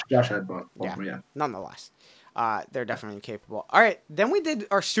did. Josh had Baltimore, yeah. Nonetheless, they're definitely capable. All right, then we did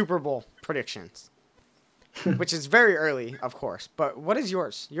our Super Bowl predictions, which is very early, of course. But what is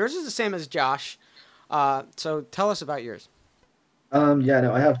yours? Yours is the same as Josh. So tell us about yours. I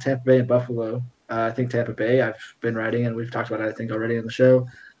have Tampa Bay and Buffalo. I think Tampa Bay, I've been writing, and we've talked about it, I think, already in the show.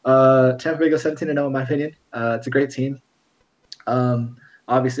 Tampa Bay goes 17-0 in my opinion. It's a great team.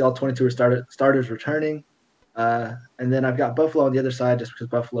 Obviously, all 22 are starters returning. And then I've got Buffalo on the other side just because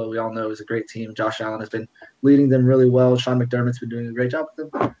Buffalo, we all know, is a great team. Josh Allen has been leading them really well. Sean McDermott's been doing a great job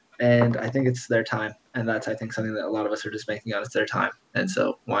with them. And I think it's their time. And that's, I think, something that a lot of us are just making out. It's their time. And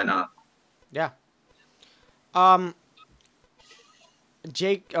so why not? Yeah.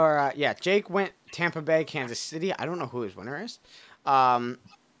 Jake went Tampa Bay, Kansas City. I don't know who his winner is.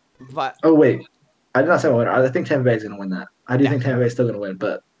 But oh, wait. I did not say my winner. I think Tampa Bay is going to win that. I do think Tampa Bay is still going to win,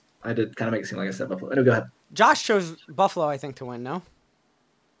 but I did kind of make it seem like I said Buffalo. No, go ahead. Josh chose Buffalo, I think, to win, no?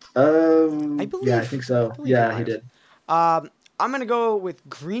 I think so. Yeah, he did. I'm going to go with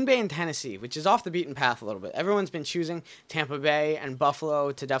Green Bay and Tennessee, which is off the beaten path a little bit. Everyone's been choosing Tampa Bay and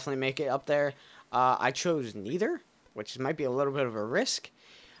Buffalo to definitely make it up there. I chose neither, which might be a little bit of a risk.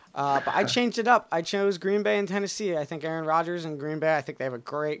 But I changed it up. I chose Green Bay and Tennessee. I think Aaron Rodgers and Green Bay, I think they have a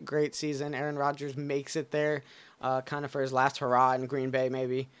great, great season. Aaron Rodgers makes it there kind of for his last hurrah in Green Bay,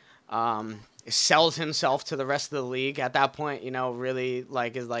 maybe. Sells himself to the rest of the league at that point, really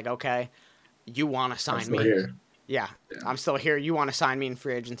is like, okay, you want to sign me. Here. Yeah, I'm still here. You want to sign me in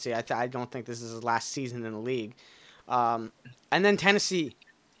free agency. I don't think this is his last season in the league. And then Tennessee.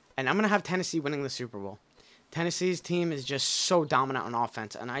 And I'm going to have Tennessee winning the Super Bowl. Tennessee's team is just so dominant on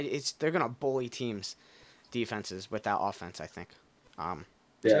offense. And they're going to bully teams' defenses with that offense, I think. I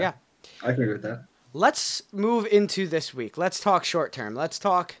can agree with that. Let's move into this week. Let's talk short term. Let's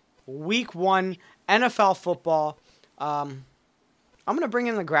talk Week 1 NFL football. I'm going to bring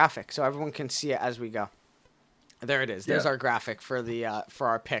in the graphic so everyone can see it as we go. There it is. There's our graphic for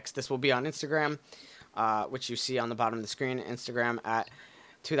our picks. This will be on Instagram, which you see on the bottom of the screen. Instagram at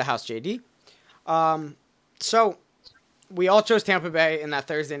ToTheHouseJD. So we all chose Tampa Bay in that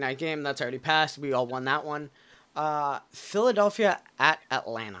Thursday night game. That's already passed. We all won that one. Philadelphia at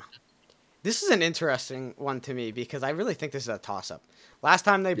Atlanta. This is an interesting one to me because I really think this is a toss-up. Last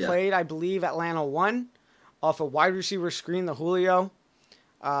time they played, I believe Atlanta won off a wide receiver screen, the Julio,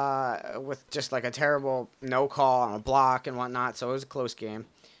 with just like a terrible no call on a block and whatnot. So it was a close game.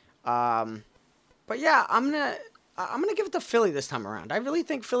 But yeah, I'm gonna give it to Philly this time around. I really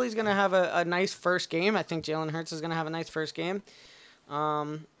think Philly's gonna have a nice first game. I think Jalen Hurts is gonna have a nice first game,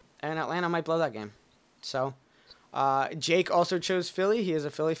 and Atlanta might blow that game. So, Jake also chose Philly. He is a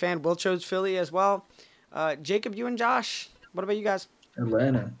Philly fan. Will chose Philly as well. Jacob, you and Josh. What about you guys?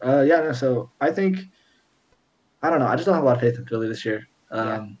 Atlanta. Yeah, no, so I think I don't know. I just don't have a lot of faith in Philly this year.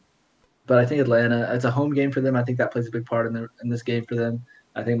 Yeah. But I think Atlanta. It's a home game for them. I think that plays a big part in this game for them.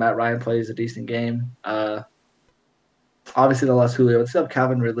 I think Matt Ryan plays a decent game. Obviously they lost Julio. They still have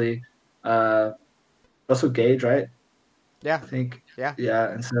Calvin Ridley, Russell Gage, right? Yeah. I think. Yeah. Yeah,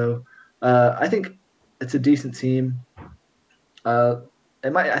 and so I think it's a decent team. I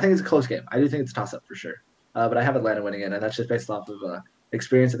think it's a close game. I do think it's a toss-up for sure. But I have Atlanta winning it, and that's just based off of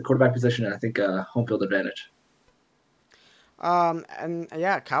experience at the quarterback position, and I think home field advantage. And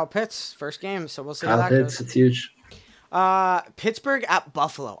yeah, Kyle Pitts, first game, so we'll see how Kyle that Pitts, goes. it's huge. Pittsburgh at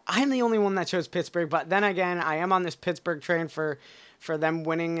Buffalo. I'm the only one that chose Pittsburgh, but then again, I am on this Pittsburgh train for them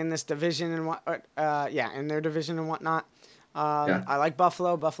winning in this division and in their division and whatnot. I like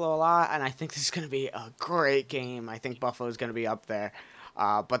Buffalo a lot, and I think this is going to be a great game. I think Buffalo is going to be up there.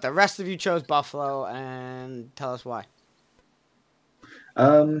 But the rest of you chose Buffalo, and tell us why.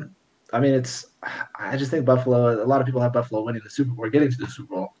 I mean, I just think Buffalo. A lot of people have Buffalo winning the Super Bowl, or getting to the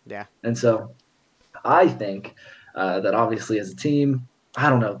Super Bowl. Yeah. And so, I think that obviously as a team, I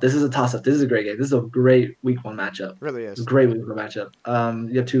don't know. This is a toss-up. This is a great game. This is a great Week 1 matchup. Really is. It's a great Week 1 matchup.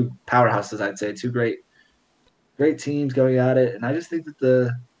 You have two powerhouses, I'd say, two great teams going at it, and I just think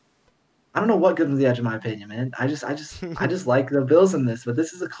that I don't know what gives them the edge in my opinion, man. I just like the Bills in this, but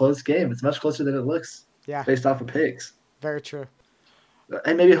this is a close game. It's much closer than it looks. Yeah. Based off of picks. Very true.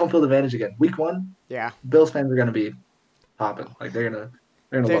 And maybe home field advantage again. Week 1. Yeah. Bills fans are gonna be popping. Like they're gonna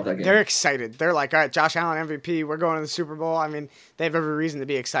love that game. They're excited. They're like, all right, Josh Allen MVP. We're going to the Super Bowl. I mean, they have every reason to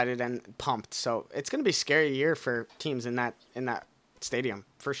be excited and pumped. So it's gonna be a scary year for teams in that stadium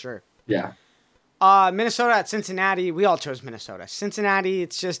for sure. Yeah. Minnesota at Cincinnati. We all chose Minnesota. Cincinnati,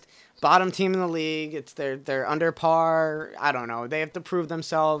 it's just bottom team in the league. It's they're under par. I don't know. They have to prove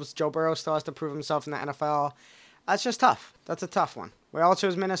themselves. Joe Burrow still has to prove himself in the NFL. That's just tough. That's a tough one. We all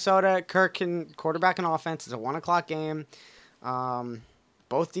chose Minnesota. Kirk can quarterback and offense. It's a 1:00 game.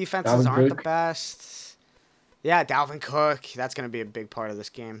 Both defenses aren't the best. Yeah, Dalvin Cook. That's going to be a big part of this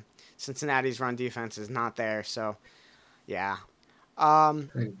game. Cincinnati's run defense is not there, so yeah. I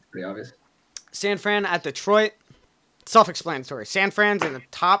think it's pretty obvious. San Fran at Detroit. Self-explanatory. San Fran's in the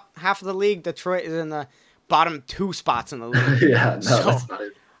top half of the league. Detroit is in the bottom 2 spots in the league. Yeah, no, that's not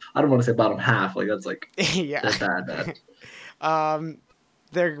it. I don't want to say bottom half. Like that's like yeah, that's bad.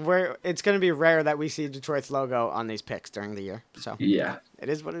 It's going to be rare that we see Detroit's logo on these picks during the year. So yeah, it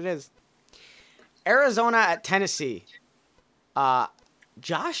is what it is. Arizona at Tennessee.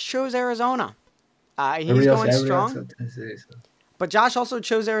 Josh chose Arizona. He's going strong. But Josh also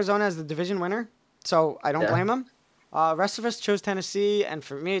chose Arizona as the division winner, so I don't blame him. Rest of us chose Tennessee, and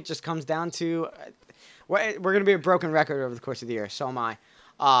for me, it just comes down to we're going to be a broken record over the course of the year. So am I.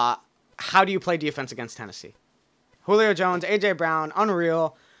 How do you play defense against Tennessee? Julio Jones, A.J. Brown,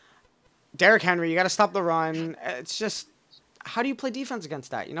 unreal. Derrick Henry, you got to stop the run. It's just, how do you play defense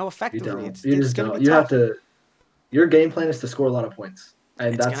against that? Effectively. It's going to be tough. Your game plan is to score a lot of points,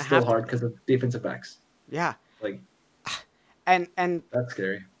 and that's still hard because of defensive backs. Yeah. And that's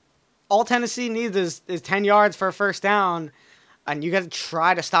scary. All Tennessee needs is 10 yards for a first down, and you got to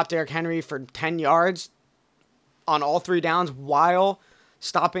try to stop Derrick Henry for 10 yards on all 3 downs while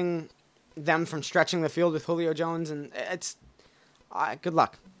stopping them from stretching the field with Julio Jones, and it's good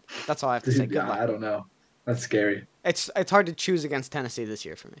luck. That's all I have to say. Good luck. I don't know. That's scary. It's hard to choose against Tennessee this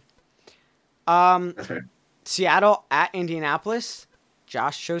year for me. That's fair. Seattle at Indianapolis.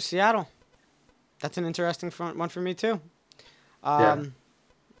 Josh chose Seattle. That's an interesting one for me too. And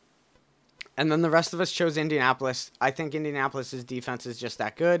then the rest of us chose Indianapolis. I think Indianapolis' defense is just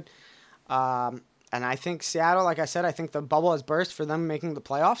that good. And I think Seattle, like I said, I think the bubble has burst for them making the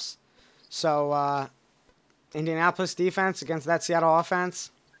playoffs. So Indianapolis defense against that Seattle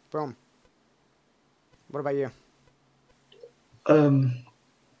offense, boom. What about you?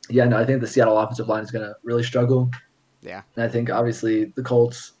 Yeah, no, I think the Seattle offensive line is going to really struggle. Yeah. And I think, obviously, the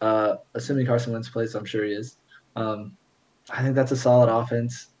Colts, assuming Carson Wentz plays, I'm sure he is, I think that's a solid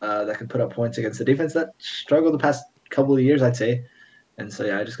offense that can put up points against the defense that struggled the past couple of years, I'd say. And so,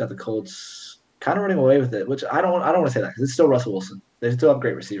 yeah, I just got the Colts kind of running away with it, which I don't want to say that because it's still Russell Wilson. They still have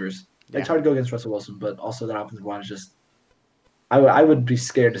great receivers. It's hard to go against Russell Wilson, but also that offensive line is just I would be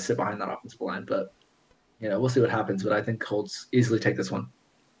scared to sit behind that offensive line, but we'll see what happens. But I think Colts easily take this one.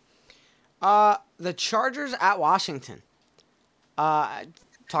 The Chargers at Washington.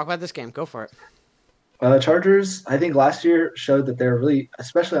 talk about this game. Go for it. Chargers, I think last year showed that they're really,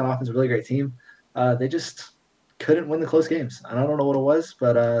 especially on offense, a really great team. They just couldn't win the close games. I don't know what it was,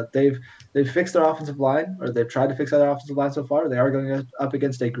 but they've fixed their offensive line, or they've tried to fix their offensive line so far. They are going up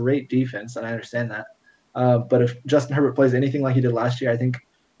against a great defense, and I understand that. But if Justin Herbert plays anything like he did last year, I think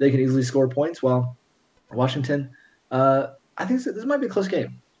they can easily score points. Well, Washington, I think this might be a close game.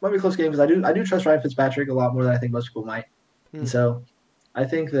 It might be a close game because I do trust Ryan Fitzpatrick a lot more than I think most people might. And so I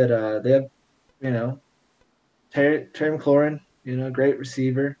think that they have, Terry McLaurin, great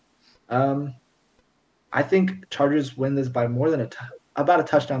receiver. I think Chargers win this by more than about a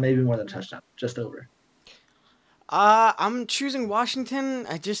touchdown, maybe more than a touchdown, just over. I'm choosing Washington.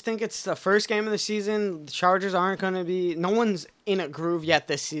 I just think it's the first game of the season. The Chargers aren't going to be – no one's in a groove yet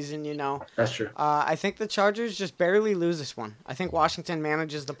this season, That's true. I think the Chargers just barely lose this one. I think Washington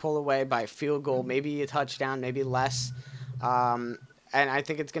manages to pull away by a field goal, maybe a touchdown, maybe less. And I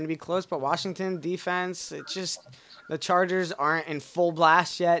think it's going to be close. But Washington defense, it's just – the Chargers aren't in full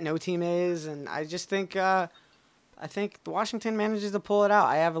blast yet. No team is. And I just think Washington manages to pull it out.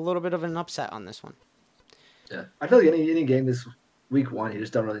 I have a little bit of an upset on this one. Yeah, I feel like any game this week one, you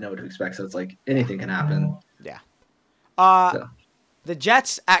just don't really know what to expect. So it's like anything can happen. Yeah. The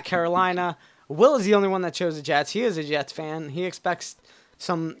Jets at Carolina. Will is the only one that chose the Jets. He is a Jets fan. He expects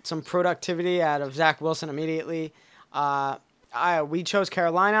some productivity out of Zach Wilson immediately. We chose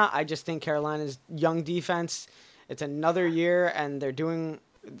Carolina. I just think Carolina's young defense. It's another year, and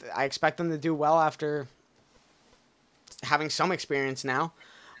I expect them to do well after having some experience now.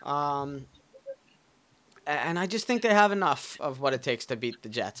 And I just think they have enough of what it takes to beat the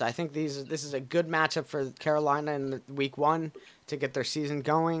Jets. I think this is a good matchup for Carolina in week one to get their season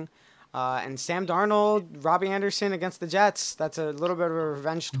going. And Sam Darnold, Robbie Anderson against the Jets, that's a little bit of a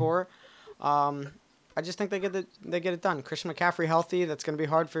revenge tour. I just think they get it done. Christian McCaffrey healthy, that's going to be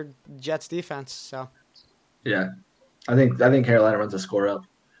hard for Jets defense. So yeah, I think Carolina runs a score up,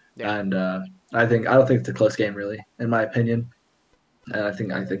 and I don't think it's a close game really, in my opinion. And I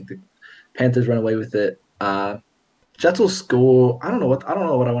think the Panthers run away with it. Jets will score. I don't know what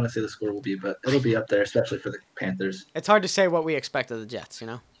I want to say the score will be, but it'll be up there, especially for the Panthers. It's hard to say what we expect of the Jets,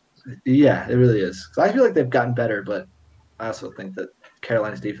 Yeah, it really is. So I feel like they've gotten better, but I also think that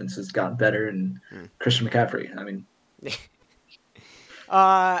Carolina's defense has gotten better, and Christian McCaffrey. I mean,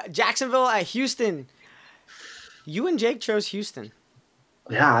 Jacksonville at Houston. You and Jake chose Houston.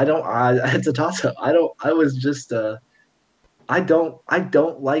 Yeah, it's a toss-up. I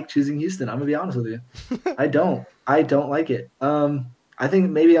don't like choosing Houston. I'm gonna be honest with you. I don't like it. I think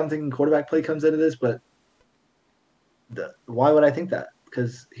maybe I'm thinking quarterback play comes into this, but why would I think that?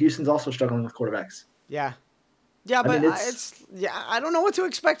 Because Houston's also struggling with quarterbacks. Yeah, but I don't know what to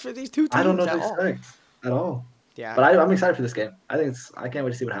expect for these two teams. I don't know what to expect at all. Yeah, but I'm excited for this game. I can't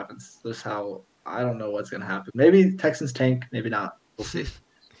wait to see what happens. I don't know what's gonna happen. Maybe Texans tank, maybe not. We'll see.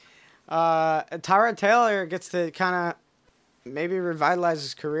 Tyrod Taylor gets to kind of maybe revitalize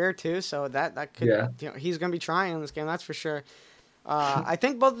his career too, so that could he's going to be trying in this game, that's for sure. I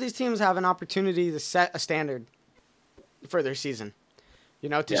think both of these teams have an opportunity to set a standard for their season,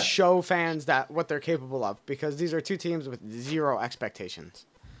 to show fans what they're capable of, because these are two teams with zero expectations.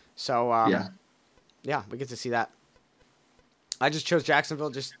 So we get to see that. I just chose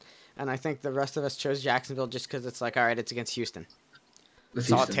Jacksonville and I think the rest of us chose Jacksonville just because it's like, all right, it's against Houston.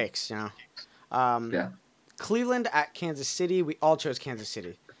 That's all it takes, Cleveland at Kansas City. We all chose Kansas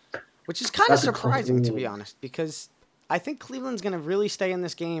City, which is kind of surprising, to be honest, because I think Cleveland's going to really stay in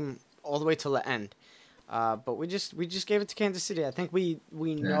this game all the way till the end. But we just gave it to Kansas City. I think we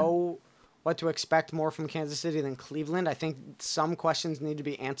know what to expect more from Kansas City than Cleveland. I think some questions need to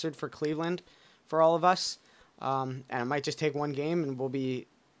be answered for Cleveland for all of us. And it might just take one game, and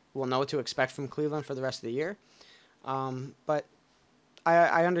we'll know what to expect from Cleveland for the rest of the year. But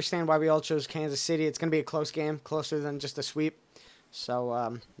I understand why we all chose Kansas City. It's going to be a close game, closer than just a sweep.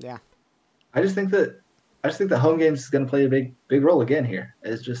 So, yeah. I just think the home game is going to play a big role again here.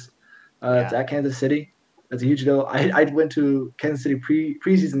 It's just it's at Kansas City. It's a huge deal. I went to Kansas City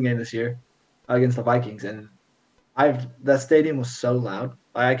preseason game this year against the Vikings, and that stadium was so loud.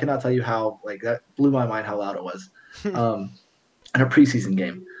 I cannot tell you how, that blew my mind how loud it was in a preseason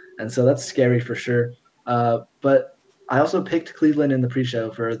game. And so that's scary for sure. But I also picked Cleveland in the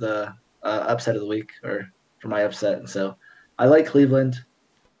pre-show for the upset of the week, or for my upset. And so I like Cleveland,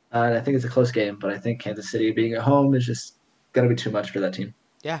 and I think it's a close game, but I think Kansas City being at home is just going to be too much for that team.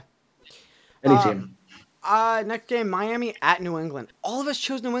 Yeah. Any team. Next game, Miami at New England. All of us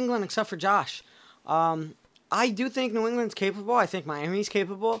chose New England except for Josh. I do think New England's capable. I think Miami's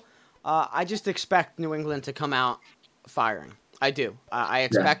capable. I just expect New England to come out firing. I do. I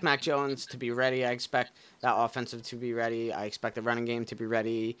expect Mac Jones to be ready. I expect that offensive to be ready. I expect the running game to be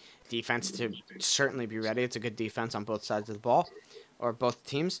ready. Defense to certainly be ready. It's a good defense on both sides of the ball, or both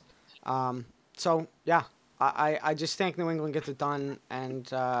teams. So, yeah, I just think New England gets it done. And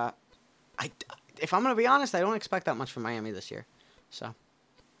if I'm going to be honest, I don't expect that much from Miami this year. So.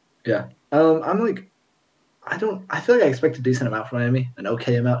 Yeah. I feel like I expect a decent amount from Miami, an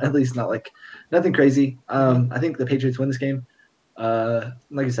okay amount, at least nothing crazy. I think the Patriots win this game.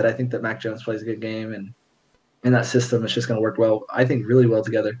 Like you said, I think that Mac Jones plays a good game, and in that system, it's just going to work well. I think really well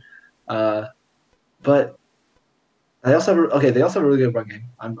together. But they also have a really good run game.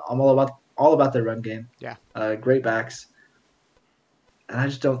 I'm all about their run game. Yeah. Great backs, and I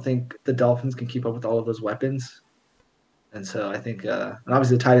just don't think the Dolphins can keep up with all of those weapons. And so I think, and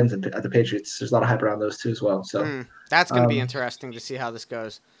obviously the tight ends at the Patriots, there's a lot of hype around those too as well. So that's going to be interesting to see how this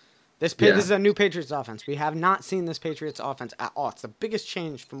goes. This is a new Patriots offense. We have not seen this Patriots offense at all. It's the biggest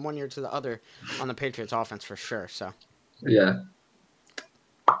change from one year to the other on the Patriots offense for sure. So yeah.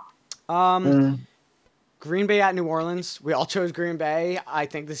 Green Bay at New Orleans. We all chose Green Bay. I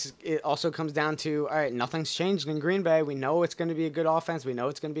think it also comes down to, all right, nothing's changed in Green Bay. We know it's going to be a good offense. We know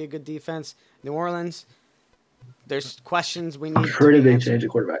it's going to be a good defense. New Orleans, there's questions we need. Pretty big change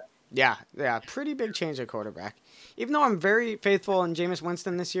at quarterback. Yeah, pretty big change at quarterback. Even though I'm very faithful in Jameis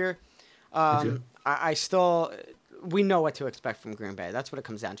Winston this year, I still, we know what to expect from Green Bay. That's what it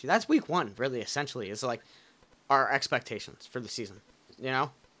comes down to. That's week one, really, essentially, is like our expectations for the season. You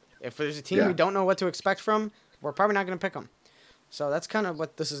know, if there's a team we don't know what to expect from, we're probably not going to pick them. So that's kind of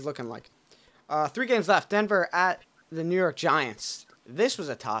what this is looking like. 3 games left. Denver at the New York Giants. This was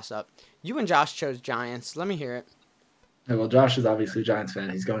a toss-up. You and Josh chose Giants. Let me hear it. Yeah, well, Josh is obviously a Giants fan.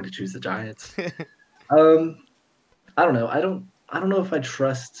 He's going to choose the Giants. I don't know. I don't know if I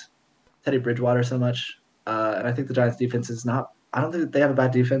trust Teddy Bridgewater so much. And I think the Giants defense is not, I don't think that they have a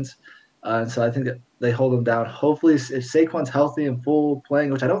bad defense. And so I think that they hold them down. Hopefully, if Saquon's healthy and full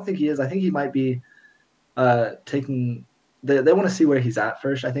playing, which I don't think he is, I think he might be taking, they want to see where he's at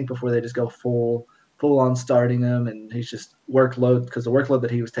first, I think, before they just go full on starting him. And he's just workload, because the workload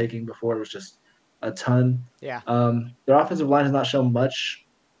that he was taking before was just a ton. Yeah. Their offensive line has not shown much,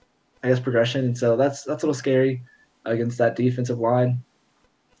 I guess, progression. And so that's a little scary against that defensive line.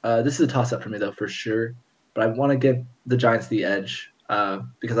 This is a toss-up for me, though, for sure. But I want to give the Giants the edge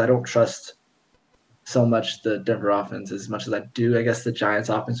because I don't trust so much the Denver offense as much as I do, I guess, the Giants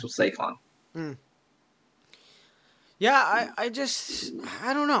offense with Saquon. Yeah, I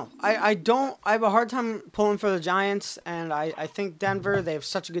don't know. I have a hard time pulling for the Giants, and I think Denver, they have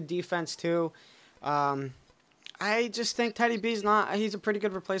such a good defense, too. I just think Teddy B's he's a pretty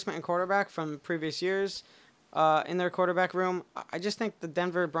good replacement in quarterback from previous years in their quarterback room. I just think the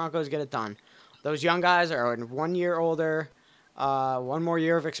Denver Broncos get it done. Those young guys are 1 year older, 1 more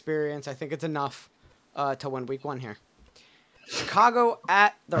year of experience. I think it's enough to win week 1 here. Chicago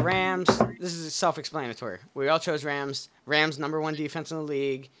at the Rams. This is self-explanatory. We all chose Rams. Rams, number 1 defense in the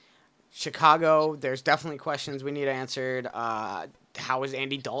league. Chicago, there's definitely questions we need answered. How is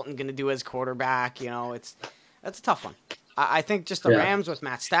Andy Dalton going to do as quarterback? You know, that's a tough one. I think just the Rams with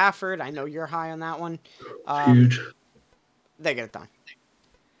Matt Stafford. I know you're high on that one. Huge. They get it done.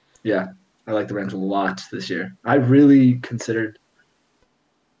 Yeah, I like the Rams a lot this year. I really considered.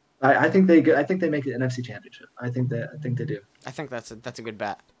 I think they make the NFC Championship. I think they do. I think that's a good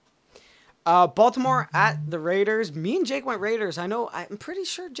bet. Baltimore at the Raiders. Me and Jake went Raiders. I'm pretty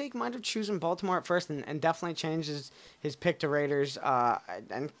sure Jake might have chosen Baltimore at first and definitely changed his pick to Raiders.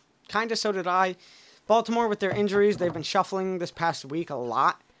 And kind of so did I. Baltimore with their injuries, they've been shuffling this past week a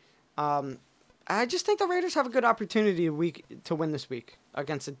lot. I just think the Raiders have a good opportunity to win this week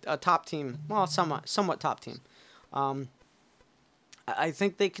against a top team. Well, somewhat top team. I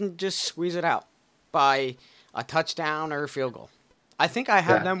think they can just squeeze it out by a touchdown or a field goal. I think I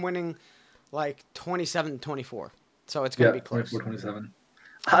have them winning like 27-24. So it's going to be close. 24-27.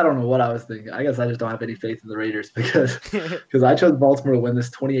 I don't know what I was thinking. I guess I just don't have any faith in the Raiders because I chose Baltimore to win this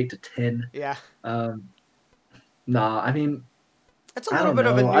 28-10. Yeah. I mean, it's a little bit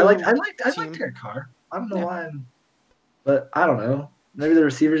of a new I like Derek Carr. I don't know why but I don't know. Maybe the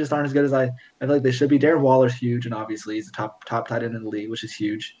receivers just aren't as good as I feel like they should be. Darren Waller's huge, and obviously he's the top tight end in the league, which is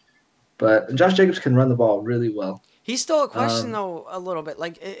huge. But Josh Jacobs can run the ball really well. He's still a question, though, a little bit.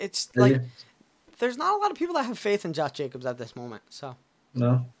 Like, it's like there's not a lot of people that have faith in Josh Jacobs at this moment. So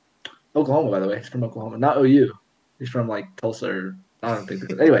no. Oklahoma, by the way. He's from Oklahoma, not OU. He's from, like, Tulsa or I don't think.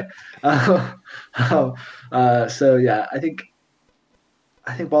 Anyway. So, yeah, I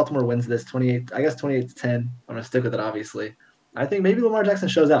think Baltimore wins this 28. I guess 28-10. I'm going to stick with it, obviously. I think maybe Lamar Jackson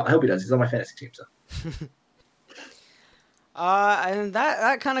shows out. I hope he does. He's on my fantasy team, so. And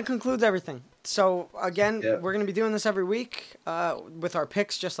that kind of concludes everything. So, again, Yep. we're going to be doing this every week with our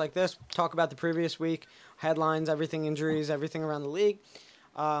picks just like this. Talk about the previous week, headlines, everything, injuries, everything around the league.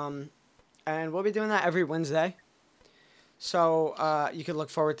 And we'll be doing that every Wednesday. So you can look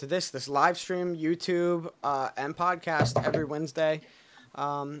forward to this live stream, YouTube, and podcast every Wednesday.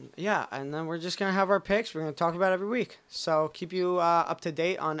 And then we're just going to have our picks. We're going to talk about it every week. So keep you up to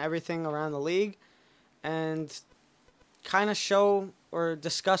date on everything around the league and kind of show or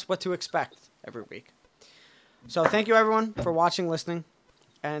discuss what to expect every week. So thank you, everyone, for watching, listening.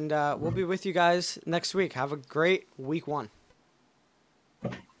 And we'll be with you guys next week. Have a great week 1.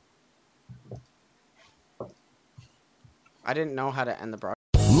 I didn't know how to end the broadcast.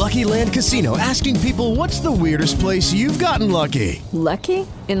 Lucky Land Casino, asking people, what's the weirdest place you've gotten lucky? Lucky?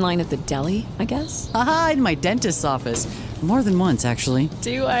 In line at the deli, I guess? Aha, in my dentist's office. More than once, actually.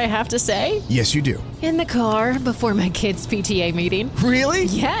 Do I have to say? Yes, you do. In the car before my kids' PTA meeting. Really?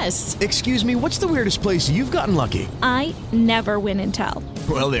 Yes. Excuse me, what's the weirdest place you've gotten lucky? I never win and tell.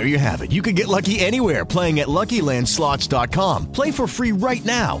 Well, there you have it. You can get lucky anywhere, playing at LuckyLandSlots.com. Play for free right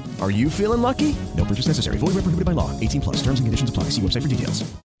now. Are you feeling lucky? No purchase necessary. Void where prohibited by law. 18+. Terms and conditions apply. See website for details.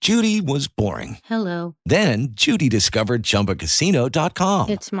 Judy was boring. Hello. Then Judy discovered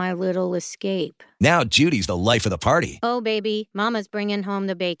ChumbaCasino.com. It's my little escape. Now Judy's the life of the party. Oh, baby, mama's bringing home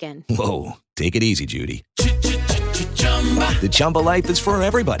the bacon. Whoa, take it easy, Judy. The Chumba life is for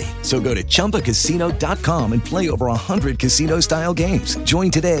everybody. So go to ChumbaCasino.com and play over 100 casino-style games. Join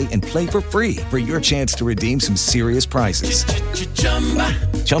today and play for free for your chance to redeem some serious prizes.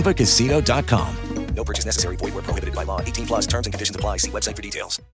 ChumbaCasino.com. No purchase necessary. Void where prohibited by law. 18+. Terms and conditions apply. See website for details.